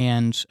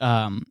 And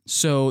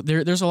so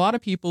there's a lot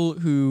of people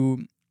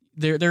who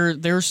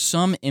there's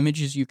some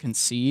images you can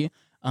see.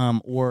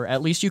 Or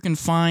at least you can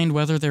find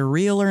whether they're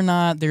real or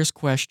not. There's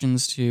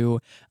questions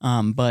too,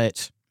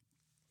 but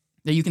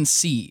that you can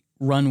see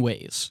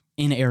runways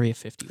in Area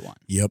 51.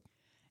 Yep.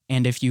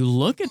 And if you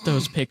look at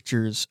those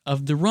pictures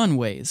of the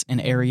runways in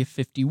Area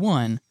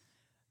 51,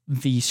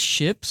 these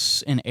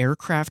ships and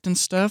aircraft and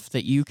stuff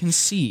that you can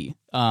see,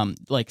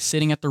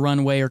 sitting at the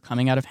runway or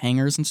coming out of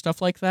hangars and stuff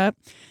like that,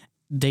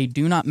 they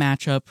do not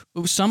match up.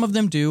 Some of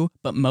them do,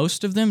 but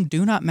most of them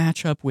do not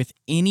match up with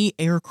any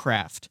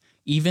aircraft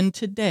even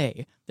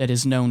today, that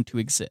is known to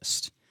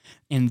exist.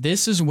 And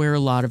this is where a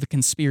lot of the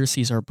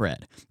conspiracies are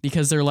bred,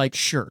 because they're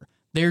sure,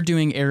 they're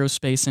doing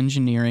aerospace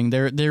engineering,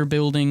 they're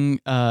building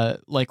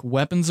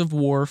weapons of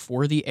war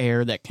for the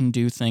air that can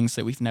do things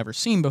that we've never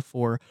seen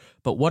before.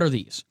 But what are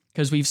these?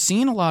 Because we've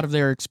seen a lot of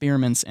their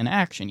experiments in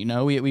action.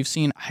 We've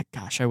seen,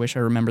 I wish I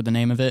remembered the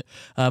name of it,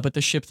 but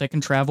the ship that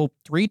can travel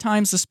 3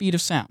 times the speed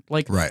of sound.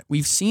 Right.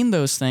 We've seen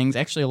those things.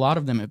 Actually, a lot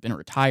of them have been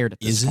retired at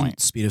this point.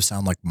 Isn't speed of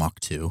sound like Mach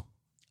 2?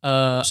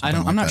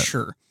 I'm not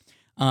sure.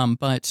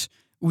 But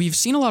we've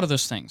seen a lot of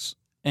those things,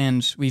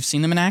 and we've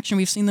seen them in action.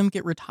 We've seen them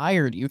get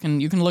retired. You can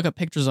look up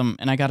pictures of them,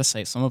 and I gotta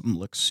say, some of them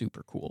look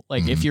super cool.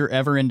 If you're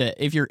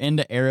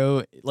into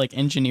aero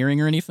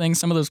engineering or anything,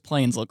 some of those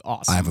planes look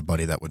awesome. I have a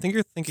buddy that would. I think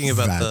you're thinking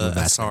about the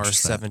vast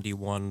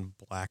SR-71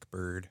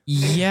 Blackbird.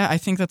 Yeah, I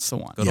think that's the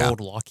one. Good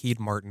old Lockheed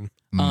Martin.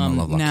 I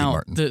love Lockheed now,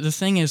 Martin. the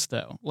thing is,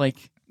 though,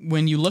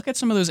 when you look at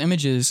some of those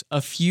images,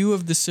 a few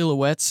of the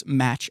silhouettes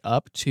match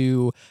up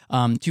to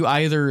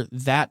either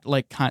that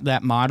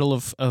that model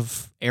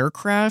of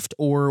aircraft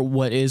or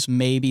what is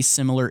maybe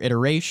similar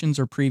iterations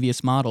or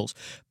previous models.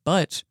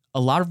 But a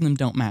lot of them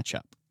don't match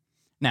up.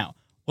 Now,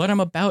 what I'm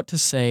about to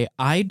say,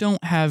 I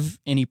don't have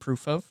any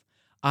proof of.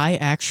 I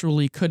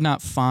actually could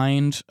not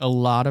find a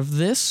lot of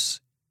this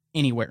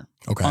anywhere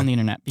on the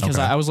internet because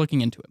I was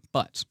looking into it.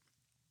 But,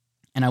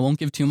 and I won't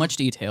give too much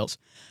details,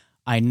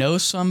 I know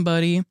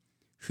somebody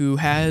who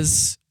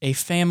has a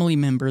family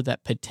member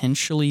that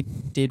potentially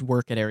did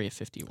work at Area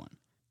 51.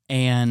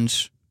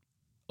 And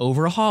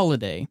over a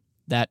holiday,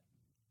 that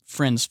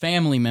friend's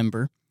family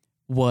member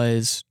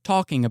was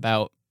talking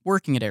about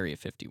working at Area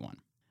 51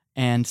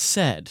 and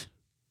said,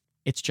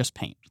 it's just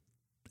paint.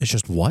 It's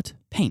just what?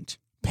 Paint.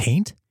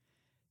 Paint?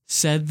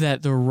 Said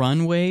that the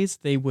runways,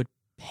 they would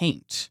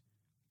paint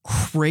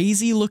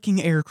crazy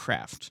looking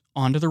aircraft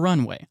onto the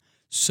runway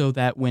so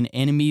that when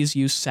enemies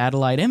use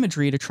satellite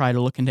imagery to try to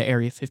look into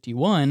Area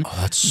 51,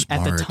 that's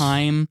smart. At the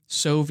time,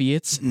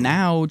 Soviets,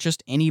 now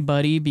just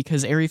anybody,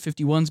 because Area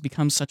 51's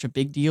become such a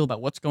big deal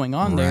about what's going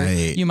on there,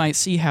 you might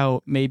see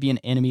how maybe an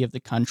enemy of the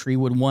country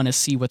would want to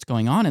see what's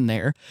going on in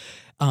there.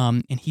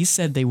 And he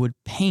said they would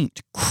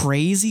paint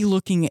crazy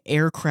looking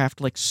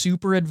aircraft, like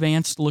super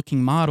advanced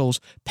looking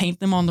models, paint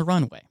them on the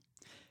runway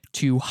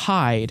to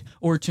hide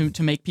or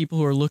to make people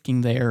who are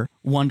looking there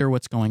wonder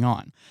what's going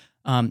on.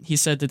 He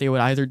said that they would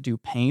either do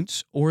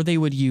paint or they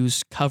would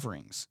use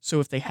coverings. So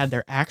if they had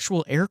their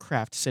actual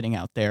aircraft sitting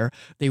out there,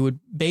 they would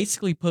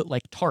basically put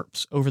like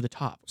tarps over the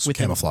top with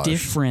camouflage.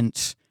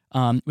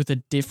 With a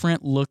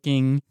different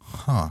looking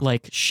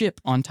like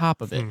ship on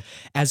top of it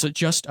as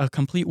just a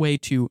complete way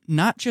to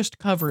not just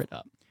cover it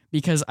up.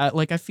 Because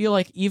I feel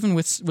like even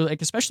with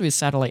like especially with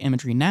satellite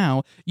imagery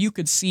now, you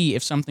could see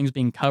if something's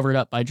being covered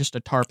up by just a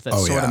tarp that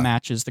sort of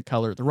matches the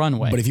color of the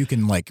runway. But if you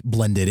can like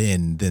blend it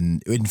in, then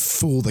it would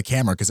fool the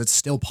camera because it's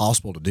still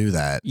possible to do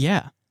that.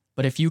 Yeah.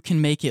 But if you can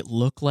make it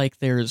look like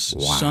there's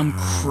some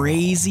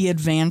crazy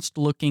advanced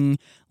looking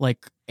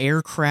like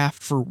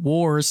aircraft for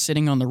wars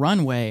sitting on the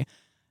runway,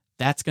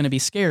 that's going to be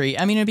scary.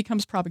 I mean, it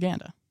becomes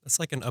propaganda. That's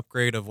like an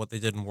upgrade of what they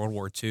did in World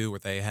War II where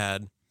they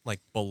had like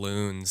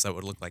balloons that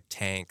would look like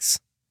tanks.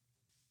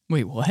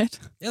 Wait, what?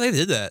 Yeah, they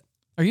did that.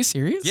 Are you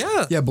serious?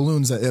 Yeah. Yeah,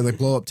 balloons that like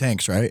blow up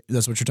tanks, right?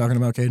 That's what you're talking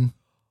about, Caden?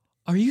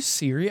 Are you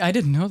serious? I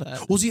didn't know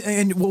that. Well, see,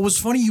 and what was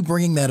funny you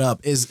bringing that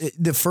up is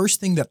the first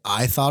thing that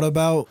I thought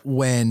about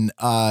when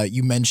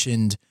you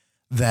mentioned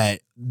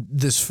that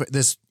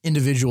this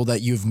individual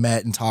that you've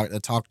met and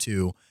talked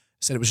to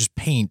said it was just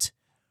paint.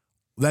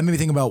 That made me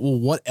think about, well,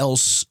 what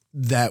else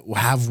that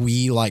have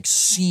we like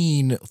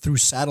seen through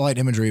satellite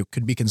imagery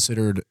could be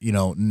considered,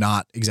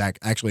 not exact.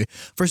 Actually,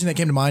 first thing that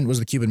came to mind was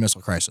the Cuban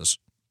Missile Crisis.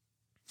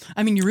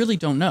 I mean, you really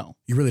don't know.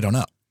 You really don't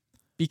know.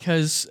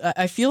 Because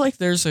I feel like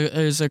there's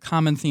a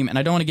common theme, and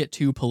I don't want to get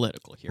too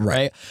political here,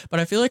 right? But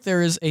I feel like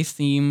there is a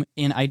theme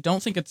I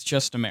don't think it's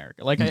just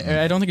America. Like,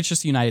 I don't think it's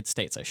just the United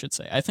States, I should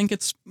say. I think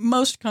it's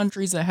most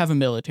countries that have a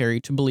military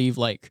to believe,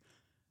 like,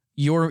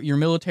 your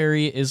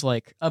military is,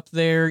 like, up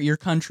there, your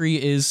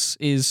country is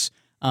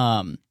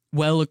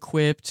well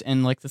equipped,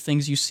 and like the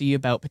things you see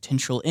about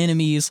potential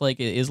enemies like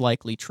it is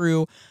likely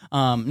true,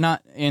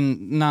 not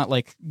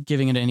like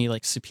giving it any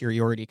like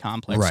superiority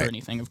complex or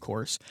anything, of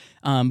course,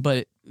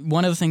 but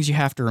one of the things you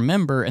have to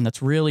remember, and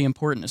that's really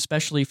important,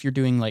 especially if you're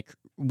doing like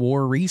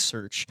war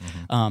research,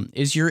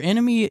 is your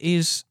enemy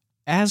is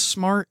as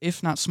smart,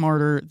 if not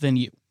smarter, than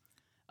you,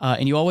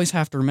 and you always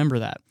have to remember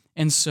that.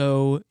 And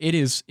so it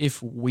is,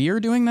 if we're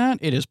doing that,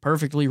 it is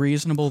perfectly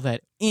reasonable that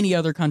any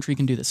other country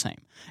can do the same.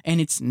 And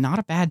it's not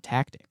a bad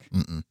tactic.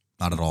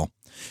 Not at all.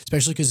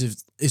 Especially because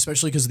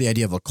of the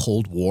idea of a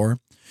Cold War.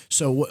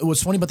 So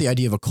what's funny about the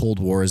idea of a Cold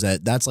War is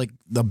that that's like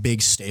the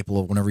big staple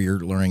of whenever you're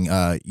learning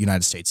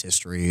United States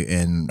history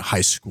in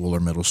high school or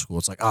middle school.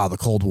 It's like, the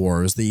Cold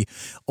War is the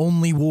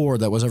only war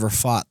that was ever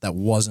fought that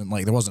wasn't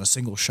like, there wasn't a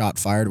single shot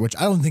fired, which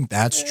I don't think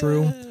that's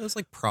true. It was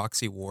like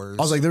proxy wars.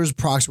 I was like, there was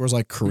proxy wars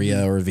like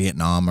Korea or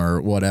Vietnam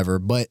or whatever.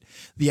 But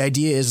the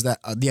idea is that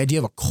the idea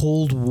of a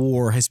Cold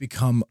War has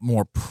become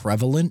more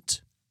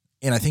prevalent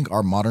in, I think,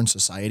 our modern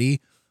society.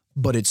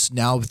 But it's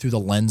now through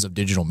the lens of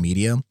digital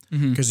media,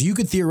 because you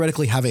could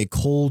theoretically have a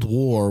Cold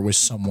War with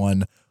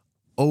someone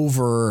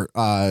over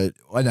an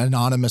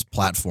anonymous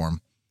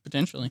platform.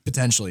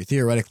 Potentially,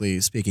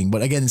 theoretically speaking.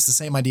 But again, it's the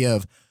same idea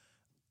of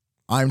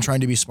I'm trying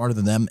to be smarter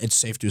than them. It's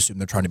safe to assume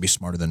they're trying to be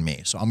smarter than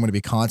me. So I'm going to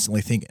be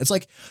constantly thinking.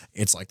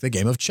 It's like the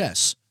game of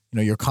chess.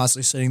 You're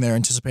constantly sitting there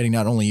anticipating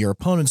not only your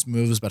opponent's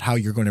moves, but how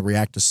you're going to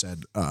react to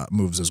said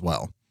moves as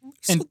well.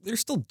 And they're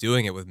still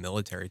doing it with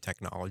military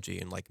technology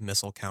and like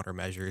missile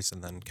countermeasures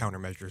and then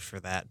countermeasures for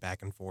that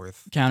back and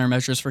forth.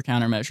 Countermeasures for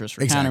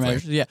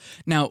countermeasures. Yeah.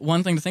 Now,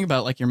 one thing to think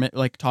about, like you're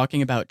like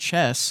talking about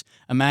chess.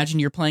 Imagine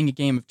you're playing a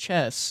game of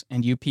chess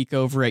and you peek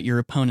over at your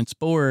opponent's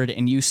board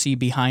and you see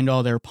behind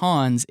all their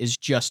pawns is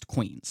just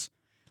queens.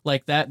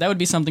 Like that would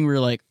be something where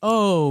you're like,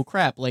 oh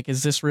crap, like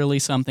is this really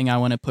something I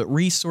want to put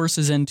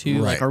resources into?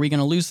 Right. Like, are we going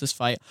to lose this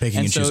fight?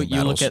 Picking and so you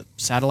battles. look at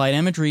satellite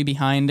imagery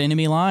behind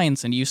enemy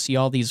lines and you see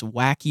all these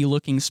wacky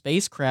looking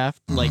spacecraft,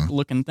 like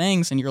looking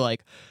things, and you're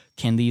like,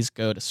 can these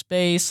go to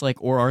space?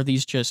 Like, or are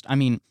these just,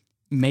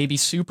 maybe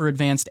super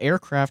advanced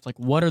aircraft? Like,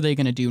 what are they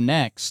going to do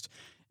next?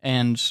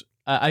 And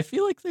I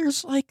feel like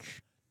there's like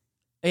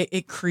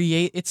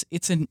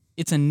it's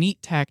a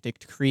neat tactic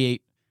to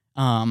create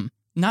not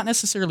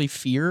necessarily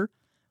fear,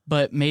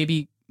 but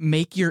maybe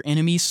make your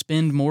enemy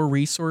spend more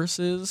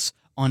resources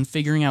on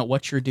figuring out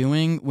what you're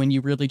doing when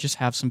you really just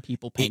have some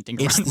people painting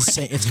It's around. the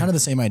same. It's kind of the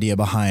same idea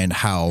behind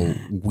how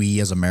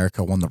we as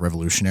America won the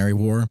Revolutionary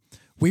War.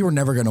 We were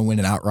never going to win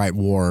an outright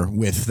war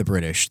with the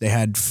British. They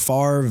had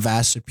far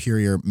vast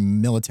superior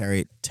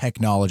military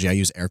technology. I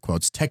use air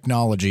quotes,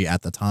 technology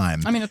at the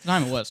time. I mean, at the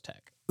time it was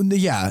tech.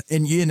 Yeah,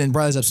 and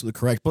Bradley's absolutely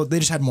correct, but they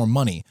just had more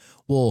money.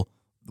 Well,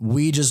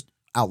 we just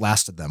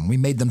outlasted them. We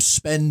made them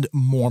spend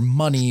more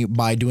money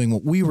by doing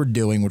what we were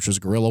doing, which was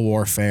guerrilla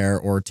warfare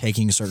or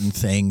taking certain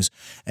things.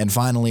 And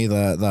finally,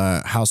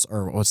 the House,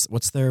 or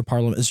what's their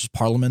parliament? It's just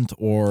parliament,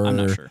 or I'm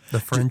not sure.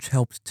 The French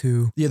helped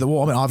too. Yeah,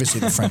 well, I mean,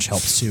 obviously the French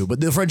helped too, but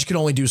the French could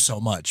only do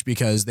so much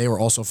because they were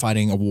also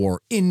fighting a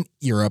war in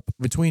Europe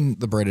between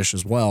the British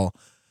as well.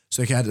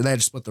 So they had to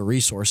split the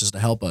resources to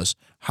help us.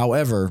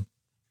 However,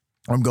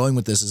 where I'm going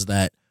with this is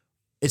that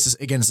it's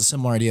a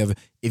similar idea of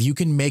if you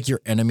can make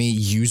your enemy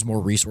use more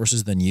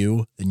resources than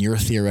you, then you're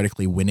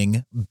theoretically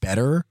winning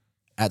better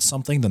at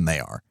something than they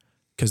are,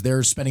 because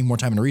they're spending more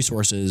time and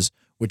resources,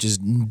 which is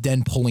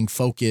then pulling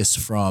focus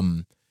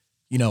from,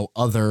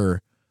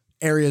 other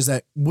areas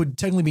that would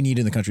technically be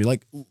needed in the country.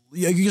 Like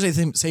you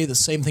say the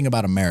same thing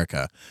about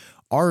America.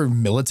 Our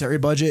military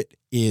budget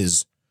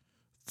is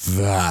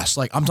vast.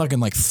 Like I'm talking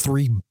like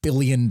 $3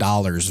 billion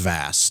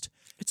vast.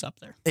 It's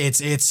up there.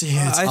 It's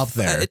up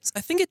there.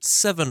 I think it's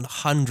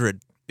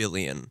 700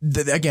 billion.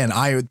 Again,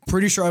 I'm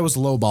pretty sure I was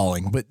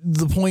lowballing, but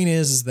the point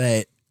is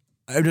that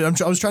I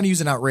was trying to use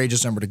an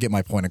outrageous number to get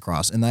my point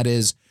across, and that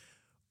is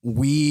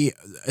the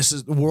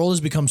world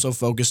has become so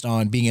focused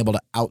on being able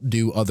to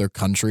outdo other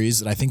countries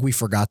that I think we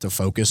forgot to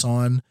focus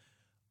on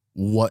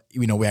what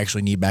we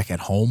actually need back at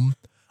home.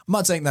 I'm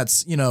not saying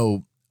that's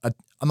I'm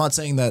not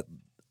saying that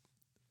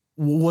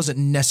wasn't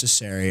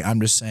necessary.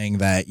 I'm just saying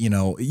that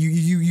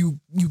you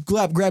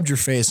grabbed your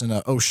face in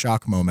a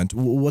shock moment.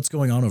 What's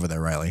going on over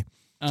there, Riley?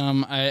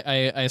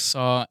 I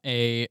saw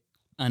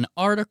an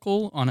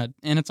article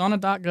and it's on a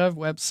 .gov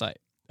website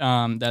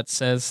that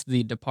says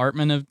the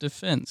Department of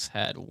Defense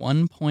had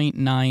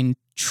 $1.9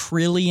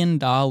 trillion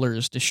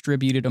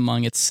distributed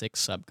among its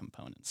 6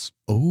 subcomponents.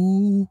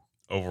 Oh.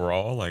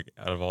 Overall, like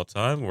out of all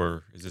time,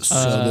 or is it? So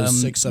the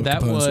 6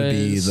 subcomponents would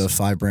be the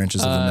 5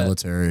 branches of the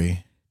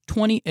military.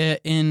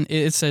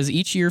 It says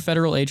each year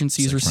federal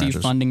agencies 6 receive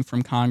branches. funding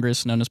from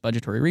Congress known as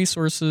budgetary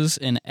resources.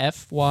 In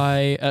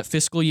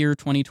fiscal year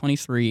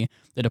 2023,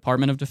 the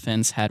Department of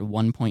Defense had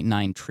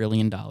 $1.9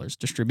 trillion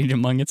distributed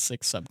among its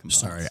 6 subcomponents.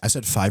 Sorry, I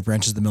said 5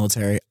 branches of the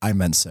military. I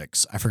meant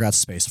 6. I forgot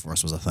Space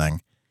Force was a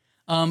thing.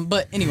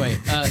 But anyway,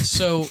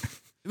 so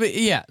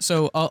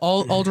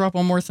I'll drop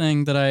one more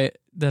thing that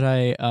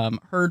I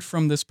heard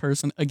from this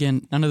person.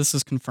 Again, none of this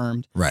is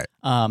confirmed. Right.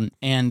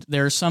 And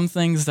there are some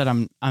things that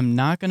I'm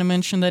not going to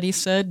mention that he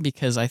said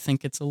because I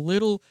think it's a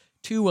little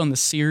too on the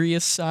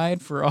serious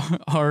side for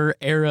our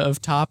era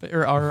of topic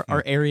or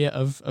our area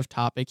of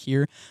topic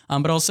here.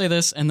 But I'll say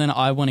this, and then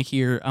I want to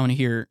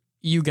hear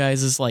you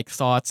guys' like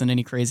thoughts and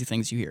any crazy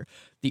things you hear.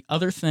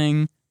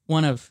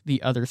 One of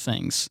the other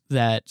things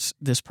that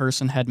this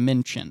person had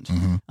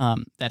mentioned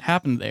that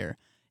happened there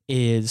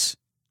is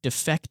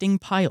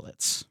defecting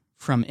pilots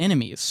from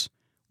enemies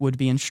would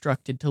be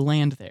instructed to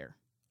land there.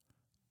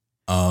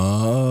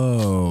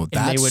 Oh,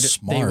 that's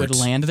smart. They would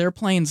land their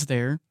planes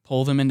there,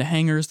 pull them into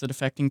hangars. The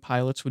defecting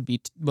pilots would be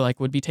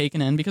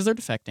taken in because they're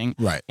defecting,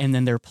 right? And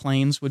then their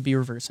planes would be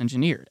reverse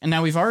engineered. And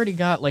now we've already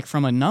got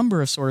from a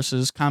number of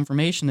sources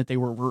confirmation that they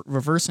were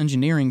reverse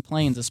engineering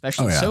planes,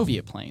 especially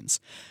Soviet planes.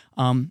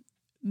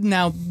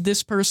 Now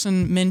this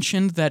person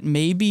mentioned that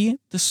maybe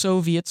the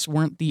Soviets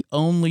weren't the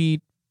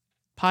only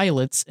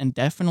pilots and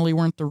definitely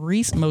weren't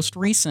the most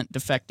recent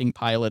defecting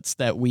pilots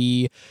that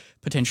we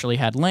potentially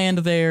had land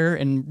there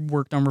and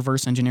worked on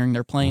reverse engineering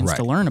their planes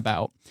to learn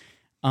about.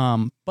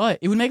 But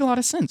it would make a lot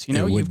of sense.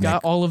 You've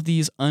got all of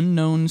these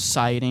unknown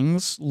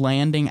sightings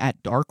landing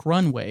at dark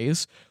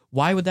runways.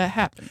 Why would that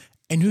happen?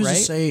 And who's to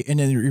say, and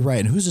then you're right,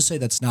 and who's to say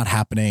that's not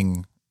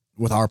happening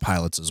with our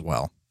pilots as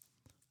well?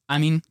 I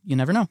mean, you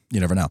never know.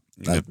 You never know.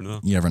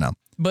 You never know.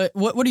 But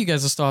what are you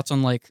guys' thoughts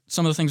on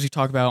some of the things we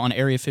talk about on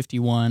Area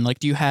 51?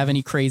 Do you have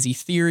any crazy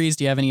theories?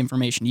 Do you have any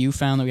information you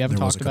found that we haven't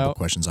talked about? There was a couple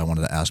questions I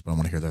wanted to ask, but I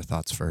want to hear their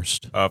thoughts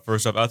first.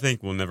 First off, I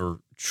think we'll never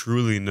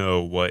truly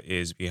know what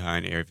is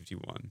behind Area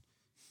 51.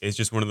 It's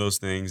just one of those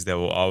things that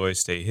will always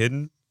stay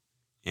hidden,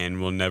 and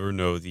we'll never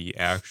know the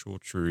actual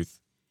truth.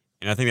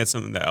 And I think that's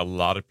something that a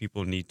lot of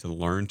people need to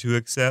learn to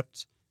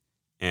accept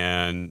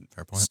and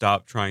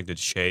stop trying to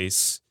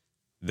chase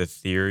the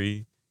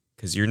theory,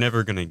 because you're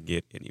never going to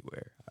get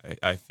anywhere,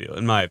 I feel,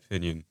 in my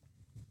opinion.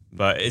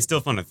 But it's still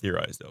fun to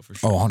theorize, though, for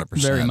sure. Oh,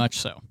 100%. Very much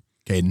so.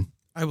 Caden?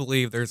 I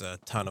believe there's a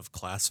ton of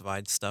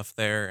classified stuff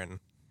there, and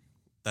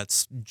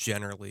that's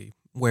generally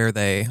where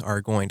they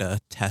are going to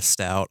test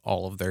out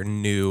all of their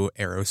new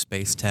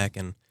aerospace tech.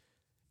 And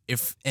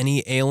if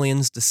any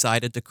aliens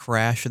decided to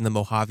crash in the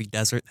Mojave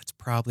Desert, that's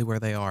probably where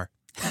they are.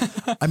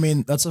 I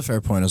mean, that's a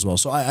fair point as well.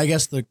 So I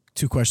guess the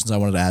two questions I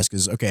wanted to ask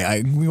is,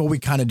 okay, what we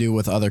kind of do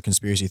with other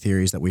conspiracy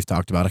theories that we've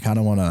talked about, I kind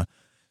of want to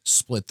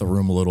split the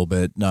room a little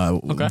bit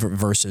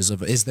versus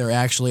of, is there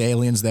actually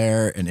aliens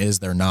there and is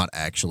there not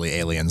actually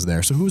aliens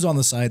there? So who's on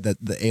the side that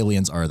the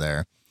aliens are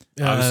there?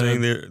 I'm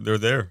saying they're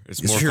there.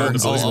 It's more fun to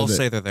believe. I'll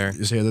say they're there.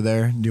 You say they're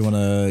there? Do you want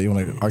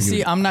to argue?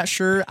 See, I'm not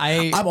sure.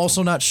 I'm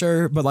also not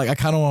sure, but like I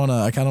kind of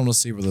want to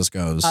see where this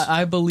goes.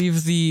 I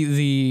believe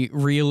the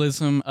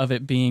realism of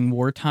it being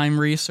wartime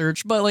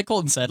research, but like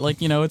Colton said, like,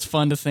 you know, it's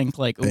fun to think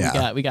like we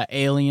got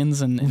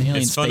aliens and alien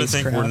It's fun to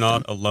think spacecraft. we're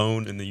not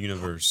alone in the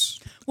universe.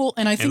 Well,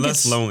 and I think And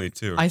less it's lonely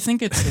too. I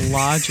think it's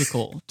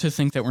logical to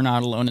think that we're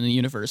not alone in the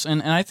universe,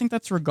 and I think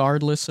that's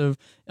regardless of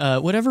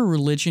whatever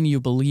religion you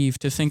believe.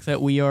 To think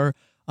that we are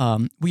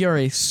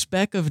a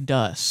speck of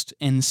dust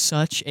in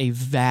such a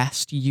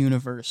vast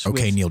universe.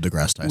 Okay, with, Neil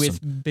deGrasse Tyson.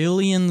 with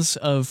billions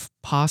of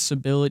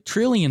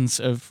trillions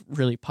of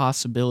really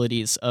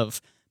possibilities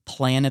of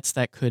planets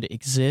that could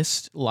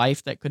exist,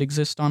 life that could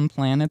exist on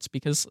planets.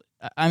 Because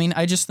I mean,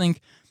 I just think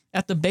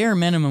at the bare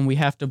minimum, we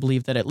have to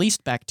believe that at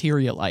least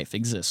bacteria life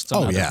exists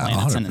on other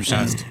planets.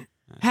 100%.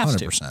 Has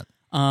to.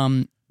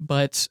 100%.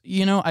 But,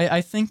 you know,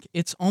 I think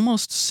it's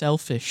almost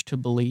selfish to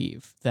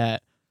believe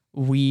that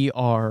we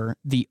are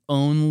the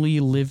only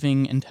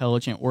living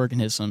intelligent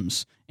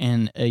organisms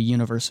in a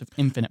universe of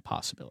infinite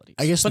possibilities.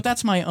 I guess but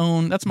that's my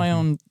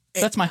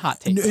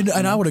hot take.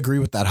 And I would agree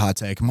with that hot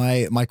take.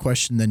 My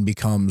question then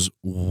becomes,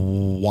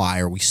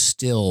 why do we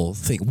still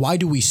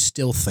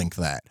think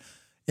that?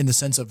 In the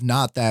sense of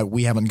not that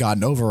we haven't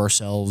gotten over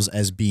ourselves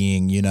as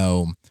being, you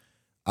know,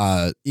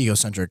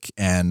 egocentric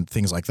and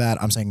things like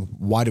that. I'm saying,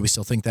 why do we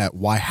still think that?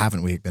 Why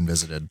haven't we been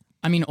visited?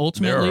 I mean,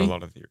 ultimately, there are a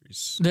lot of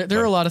theories. There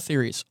are a lot of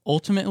theories.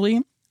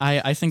 Ultimately,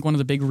 I think one of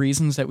the big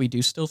reasons that we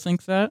do still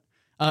think that,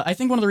 I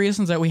think one of the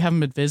reasons that we haven't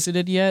been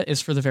visited yet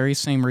is for the very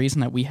same reason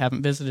that we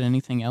haven't visited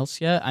anything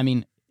else yet. I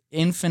mean,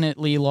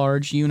 infinitely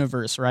large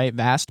universe, right?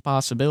 Vast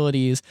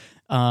possibilities.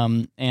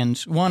 And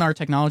one, our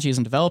technology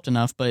isn't developed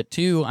enough, but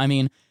two, I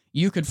mean,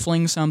 you could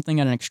fling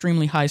something at an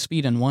extremely high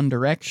speed in one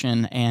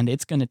direction and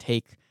it's going to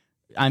take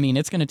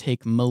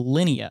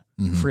millennia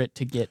for it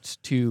to get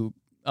to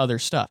other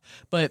stuff.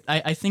 But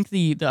I think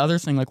the other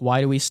thing, like,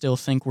 why do we still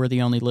think we're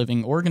the only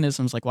living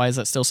organisms? Like, why is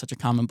that still such a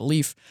common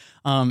belief?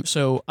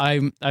 So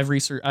I'm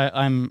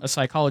a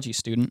psychology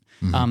student.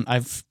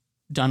 I've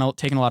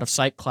taken a lot of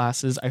psych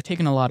classes. I've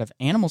taken a lot of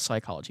animal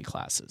psychology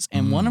classes.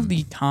 And one of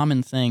the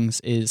common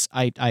things is,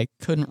 I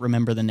couldn't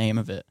remember the name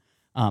of it,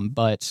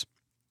 but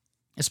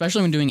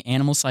especially when doing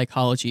animal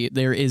psychology,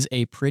 there is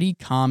a pretty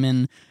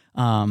common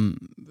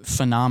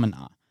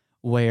phenomena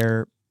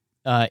where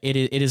it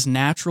is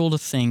natural to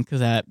think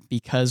that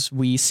because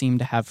we seem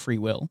to have free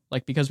will,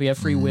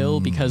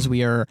 because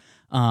we are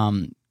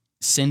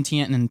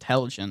sentient and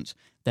intelligent,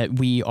 that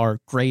we are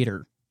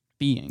greater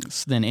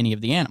beings than any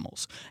of the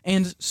animals.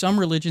 And some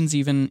religions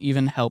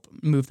even help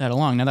move that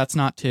along. Now, that's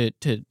not to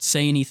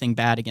say anything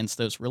bad against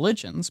those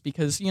religions,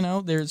 because, you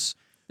know, there's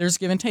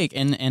give and take,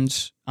 and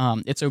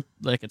it's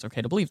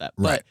okay to believe that.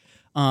 Right.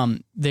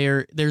 But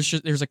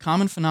there's a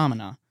common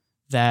phenomena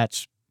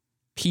that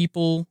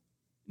people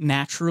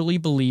naturally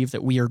believe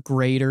that we are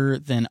greater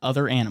than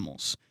other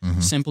animals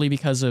simply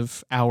because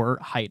of our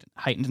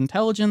heightened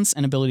intelligence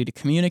and ability to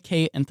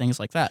communicate and things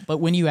like that. But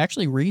when you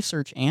actually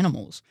research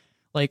animals,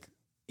 like,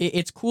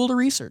 it's cool to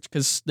research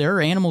because there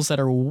are animals that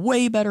are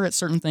way better at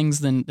certain things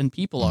than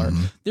people are.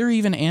 There are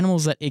even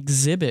animals that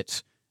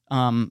exhibit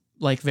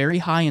very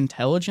high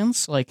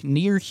intelligence, like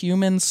near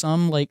human,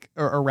 some like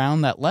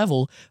around that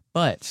level.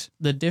 But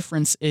the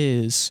difference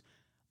is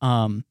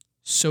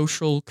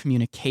social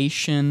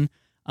communication.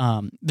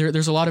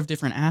 There's a lot of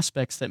different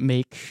aspects that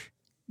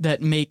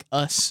make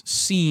us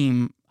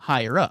seem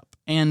higher up,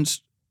 and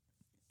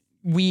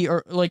we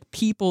are, like,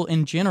 people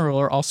in general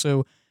are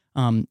also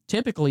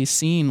typically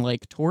seen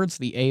like towards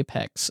the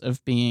apex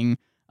of being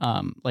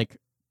like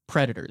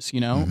predators.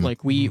 You know,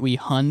 like we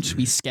hunt,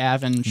 we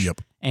scavenge,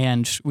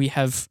 and we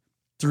have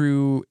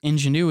through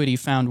ingenuity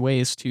found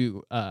ways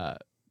to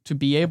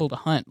be able to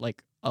hunt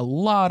like a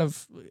lot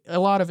of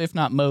if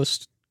not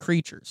most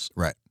creatures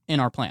in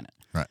our planet.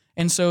 Right.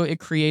 And so it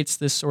creates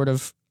this sort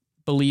of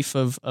belief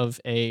of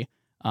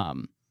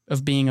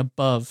being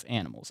above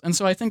animals. And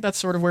so I think that's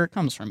sort of where it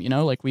comes from, you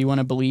know, like we want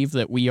to believe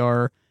that we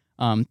are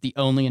the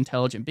only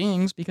intelligent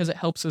beings because it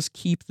helps us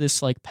keep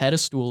this like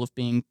pedestal of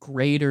being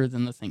greater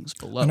than the things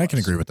below. And I can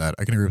agree with that.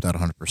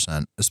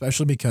 100%,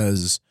 especially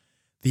because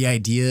the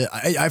idea,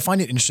 I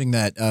find it interesting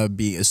that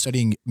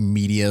studying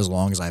media as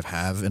long as I've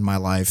have in my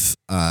life,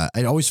 I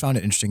always found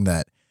it interesting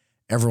that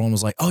everyone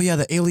was like, oh yeah,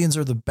 the aliens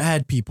are the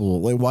bad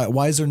people. Like,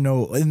 why is there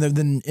no, and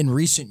then in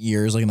recent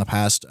years, like in the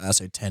past, I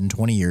say 10,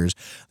 20 years,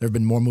 there have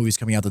been more movies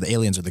coming out that the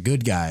aliens are the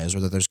good guys, or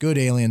that there's good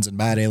aliens and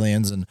bad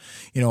aliens, and,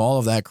 you know, all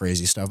of that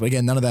crazy stuff. But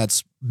again, none of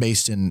that's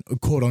based in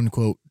quote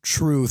unquote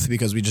truth,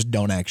 because we just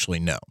don't actually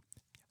know.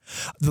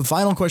 The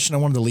final question I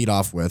wanted to lead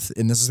off with,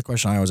 and this is the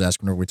question I always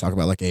ask whenever we talk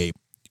about like a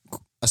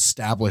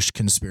established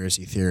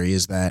conspiracy theory,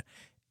 is that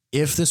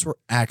if this were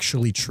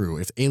actually true,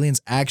 if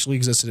aliens actually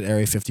existed at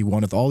Area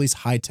 51, if all these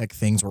high-tech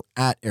things were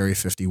at Area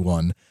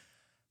 51,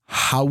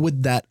 how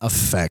would that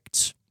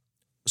affect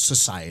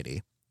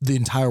society, the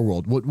entire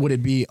world? Would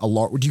it be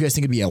would you guys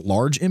think it'd be a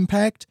large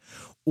impact,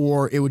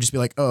 or it would just be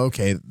like, oh,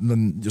 okay,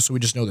 then so we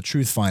just know the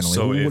truth finally?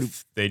 So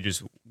if they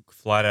just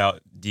flat out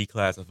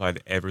declassified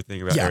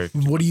everything about Area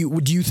 51.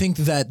 Do you think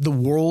that the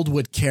world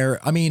would care?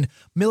 I mean,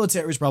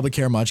 militaries probably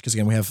care much because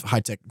again, we have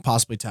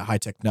possibly high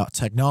tech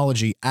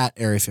technology at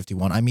Area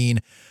 51. I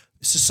mean,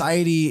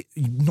 society,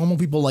 normal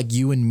people like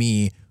you and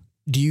me,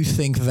 do you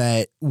think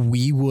that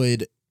we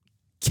would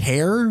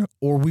care,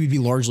 or we'd be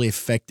largely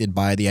affected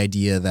by the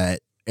idea that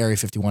Area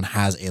 51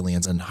 has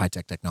aliens and high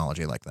tech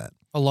technology like that?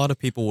 A lot of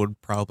people would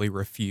probably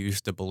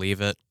refuse to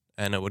believe it,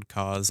 and it would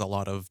cause a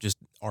lot of just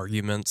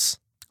arguments.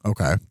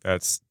 Okay.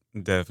 That's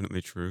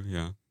definitely true.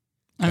 Yeah.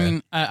 I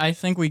mean, I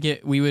think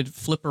we would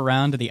flip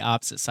around to the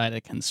opposite side of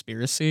the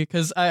conspiracy,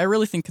 because I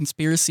really think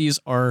conspiracies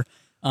are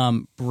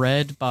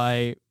bred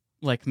by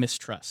like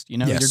mistrust. You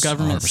know, Yes, your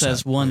government 100%.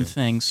 says one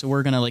thing, so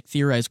we're gonna like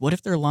theorize. What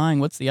if they're lying?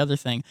 What's the other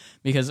thing?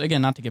 Because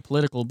again, not to get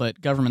political,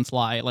 but governments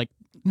lie. Like,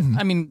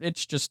 I mean,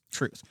 it's just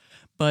truth.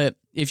 But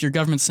if your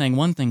government's saying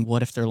one thing,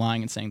 what if they're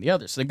lying and saying the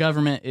other? So the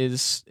government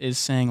is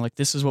saying like,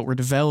 this is what we're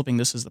developing.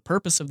 This is the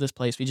purpose of this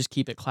place. We just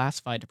keep it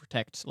classified to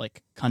protect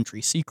like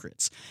country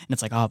secrets. And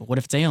it's like, oh, but what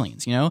if it's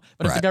aliens? You know?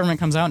 But if the Right. government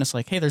comes out and it's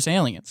like, hey, there's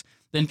aliens,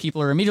 then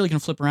people are immediately going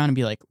to flip around and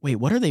be like, wait,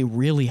 what are they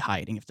really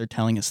hiding if they're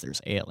telling us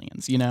there's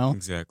aliens? You know?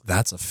 Exactly.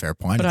 That's a fair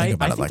point. But to I think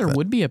about think it like there that.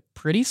 would be a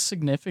pretty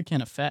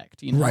significant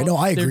effect. You know? Right, no,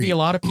 I There'd agree. be a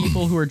lot of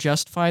people who are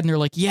justified and they're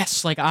like,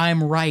 yes, like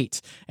I'm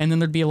right. And then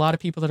there'd be a lot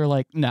of people that are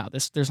like, no,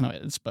 there's no,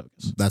 it's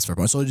bogus. That's a fair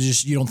point. So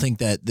you don't think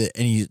that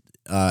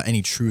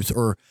any truth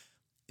or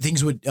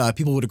things would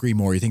people would agree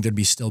more? You think there'd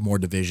be still more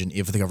division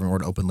if the government were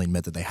to openly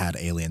admit that they had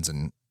aliens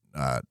and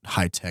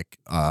high tech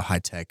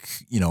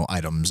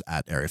items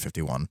at Area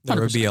 51? There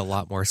would be a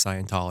lot more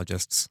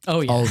Scientologists.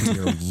 Oh, yeah. Oh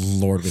dear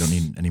Lord, we don't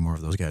need any more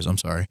of those guys. I'm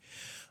sorry.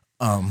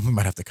 We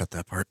might have to cut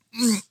that part.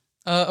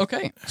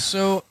 Okay.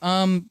 So,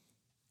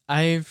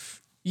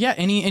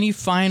 any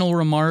final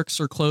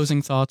remarks or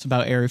closing thoughts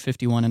about Area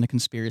 51 and the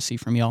conspiracy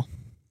from y'all?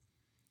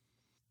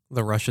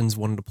 The Russians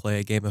wanted to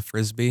play a game of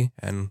Frisbee,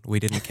 and we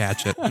didn't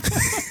catch it.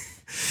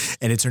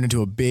 And it turned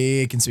into a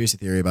big conspiracy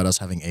theory about us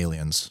having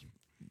aliens.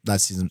 That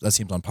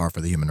seems on par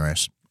for the human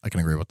race. I can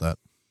agree with that.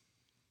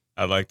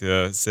 I'd like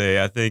to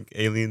say I think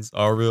aliens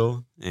are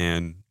real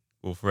and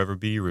will forever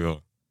be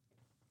real.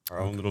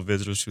 Our own little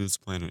visitors to this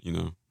planet, you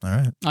know. All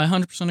right. I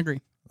 100% agree.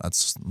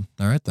 That's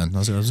all right then.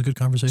 That was a good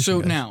conversation.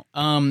 So guys. now,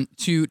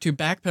 to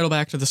backpedal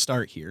back to the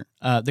start here,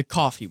 the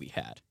coffee we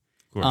had.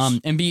 Of course.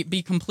 And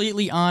be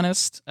completely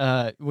honest,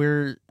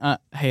 we're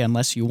hey,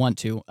 unless you want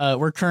to,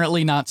 we're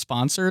currently not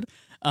sponsored.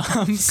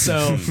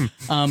 So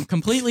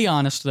completely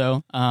honest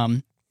though,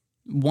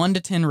 1 to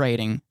 10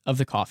 rating of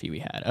the coffee we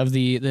had, of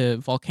the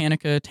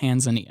Volcanica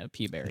Tanzania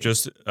Peaberry.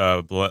 Just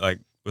like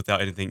without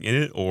anything in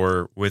it,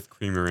 or with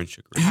creamer and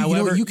sugar.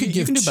 However, you could you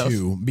give can do both. 2 You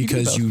can do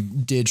because both. you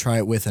did try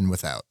it with and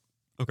without.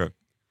 Okay.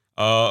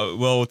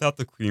 Well, without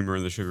the creamer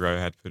and the sugar I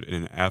had to put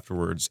in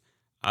afterwards,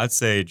 I'd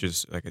say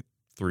just like a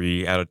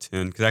 3 out of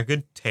 10, because I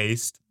could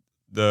taste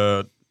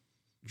the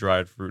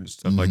dried fruit and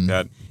stuff like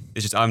that.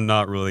 It's just I'm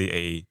not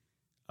really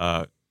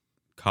a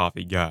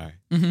coffee guy,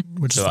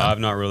 Which is so fine. I've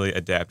not really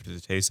adapted to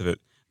the taste of it.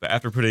 But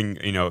after putting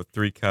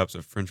 3 cups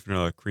of French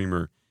vanilla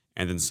creamer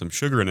and then some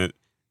sugar in it,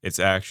 it's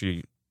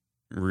actually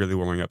really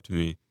warming up to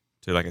me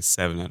to like a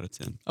 7 out of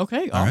 10.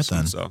 Okay, All right, awesome.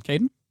 then. So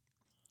Caden?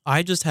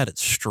 I just had it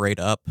straight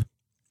up,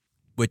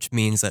 which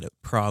means that it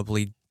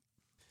probably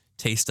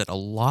tasted a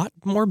lot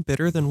more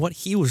bitter than what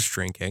he was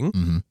drinking.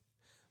 Mm-hmm.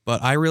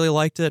 But I really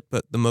liked it.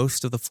 But the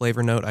most of the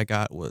flavor note I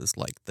got was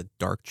like the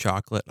dark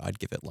chocolate. I'd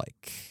give it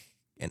like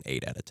an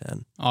 8 out of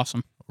 10.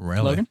 Awesome.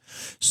 Really? Logan?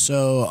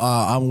 So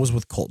I was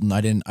with Colton.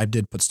 I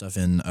did put stuff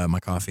in my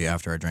coffee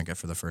after I drank it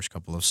for the first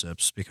couple of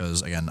sips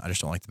because again I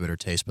just don't like the bitter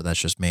taste, but that's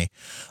just me.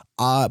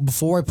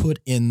 Before I put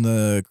in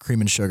the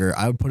cream and sugar,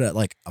 I would put it at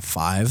like a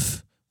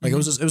 5. Like it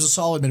was a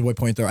solid midway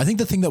point there. I think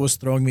the thing that was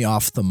throwing me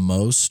off the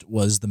most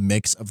was the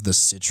mix of the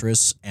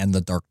citrus and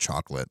the dark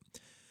chocolate.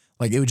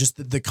 Like it was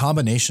just the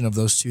combination of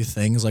those two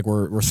things. Like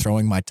were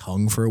throwing my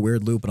tongue for a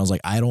weird loop, and I was like,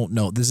 I don't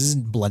know, this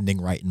isn't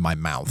blending right in my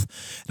mouth.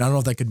 And I don't know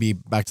if that could be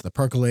back to the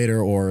percolator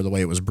or the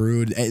way it was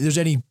brewed. There's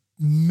any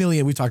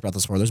million. We've talked about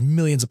this before. There's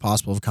millions of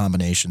possible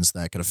combinations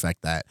that could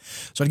affect that.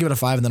 So I'd give it a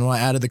 5, and then when I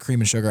added the cream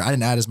and sugar, I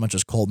didn't add as much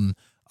as Colton.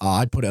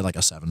 I'd put it at like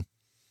a 7.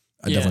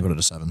 I'd Yeah. definitely put it at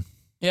a 7.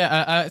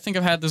 Yeah, I think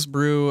I've had this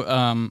brew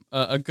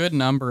a good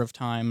number of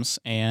times,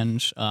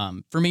 and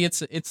for me,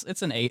 it's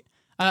an 8.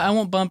 I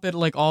won't bump it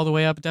like all the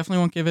way up. Definitely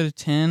won't give it a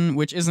 10,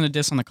 which isn't a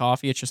diss on the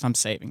coffee. It's just I'm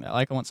saving that.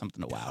 Like I want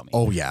something to wow me.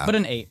 Oh yeah. But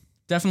an 8,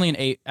 definitely an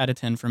 8 out of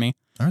 10 for me.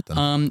 All right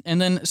then. And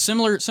then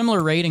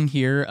similar rating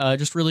here,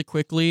 just really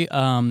quickly,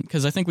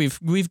 because I think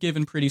we've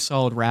given pretty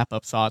solid wrap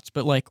up thoughts,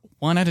 but like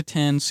 1 out of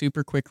 10,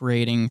 super quick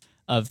rating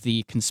of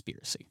the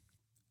conspiracy.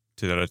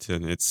 2 out of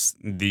 10. It's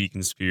the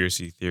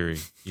conspiracy theory.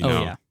 You Oh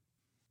know? yeah.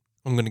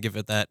 I'm going to give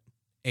it that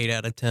 8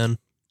 out of 10.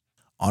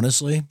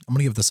 Honestly, I'm going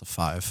to give this a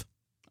 5.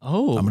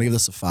 Oh, I'm going to give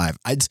this a 5.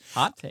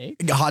 hot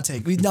take. Hot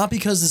take. Not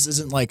because this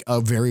isn't like a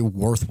very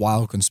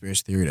worthwhile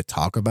conspiracy theory to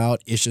talk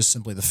about. It's just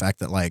simply the fact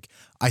that like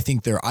I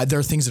think there are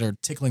things that are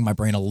tickling my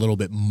brain a little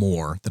bit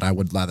more that I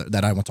want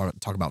to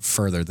talk about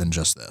further than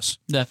just this.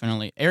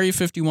 Definitely. Area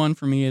 51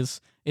 for me is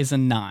a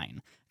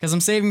 9. Because I'm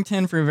saving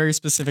 10 for a very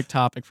specific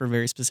topic for a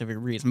very specific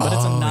reason. But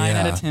it's a 9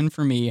 out of 10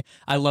 for me.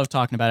 I love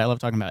talking about it. I love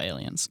talking about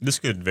aliens. This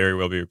could very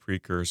well be a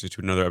precursor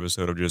to another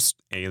episode of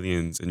just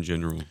aliens in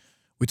general.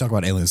 We talk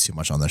about aliens too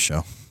much on this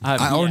show.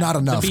 Yeah, or not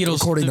enough,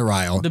 according to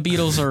Ryle. The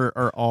Beatles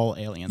are all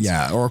aliens.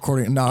 Yeah, or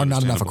not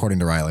enough according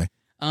to Riley.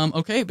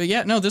 Okay, but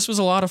yeah, no, this was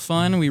a lot of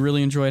fun. We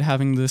really enjoyed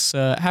having this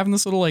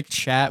little like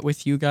chat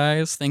with you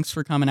guys. Thanks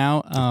for coming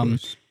out.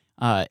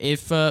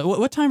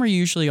 What time are you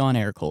usually on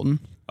air, Colton?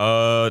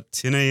 10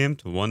 a.m.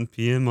 to 1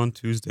 p.m. on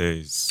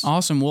Tuesdays.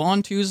 Awesome. Well,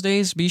 on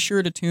Tuesdays, be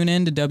sure to tune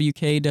in to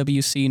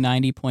WKWC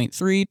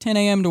 90.3, 10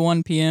 a.m. to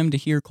 1 p.m. to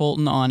hear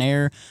Colton on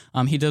air.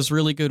 He does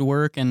really good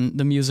work, and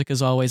the music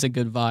is always a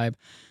good vibe.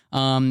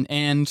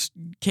 And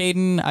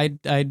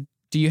Caden,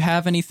 do you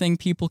have anything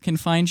people can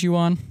find you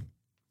on?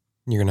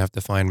 You're going to have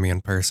to find me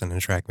in person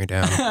and track me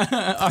down.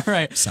 All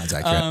right. Sounds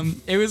accurate.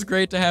 It was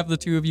great to have the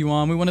two of you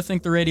on. We want to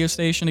thank the radio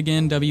station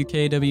again,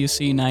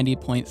 WKWC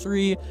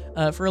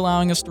 90.3, for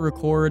allowing us to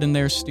record in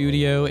their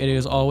studio. It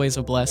is always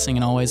a blessing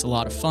and always a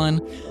lot of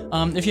fun.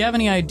 If you have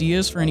any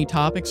ideas for any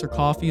topics or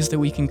coffees that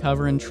we can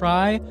cover and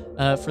try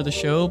for the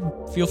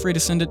show, feel free to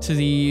send it to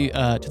the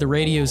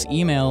radio's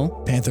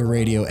email,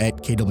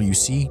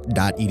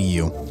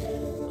 pantherradio@kwc.edu.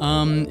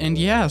 And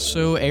yeah,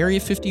 so Area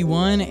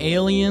 51,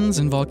 aliens,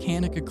 and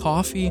Volcanica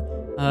coffee.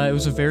 It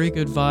was a very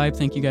good vibe.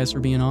 Thank you guys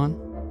for being on.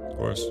 Of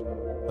course.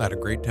 I had a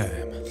great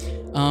time.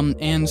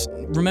 And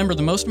remember,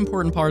 the most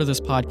important part of this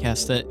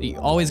podcast that you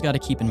always got to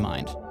keep in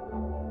mind: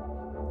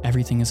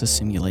 everything is a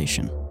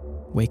simulation.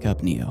 Wake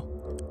up, Neo.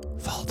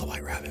 Follow the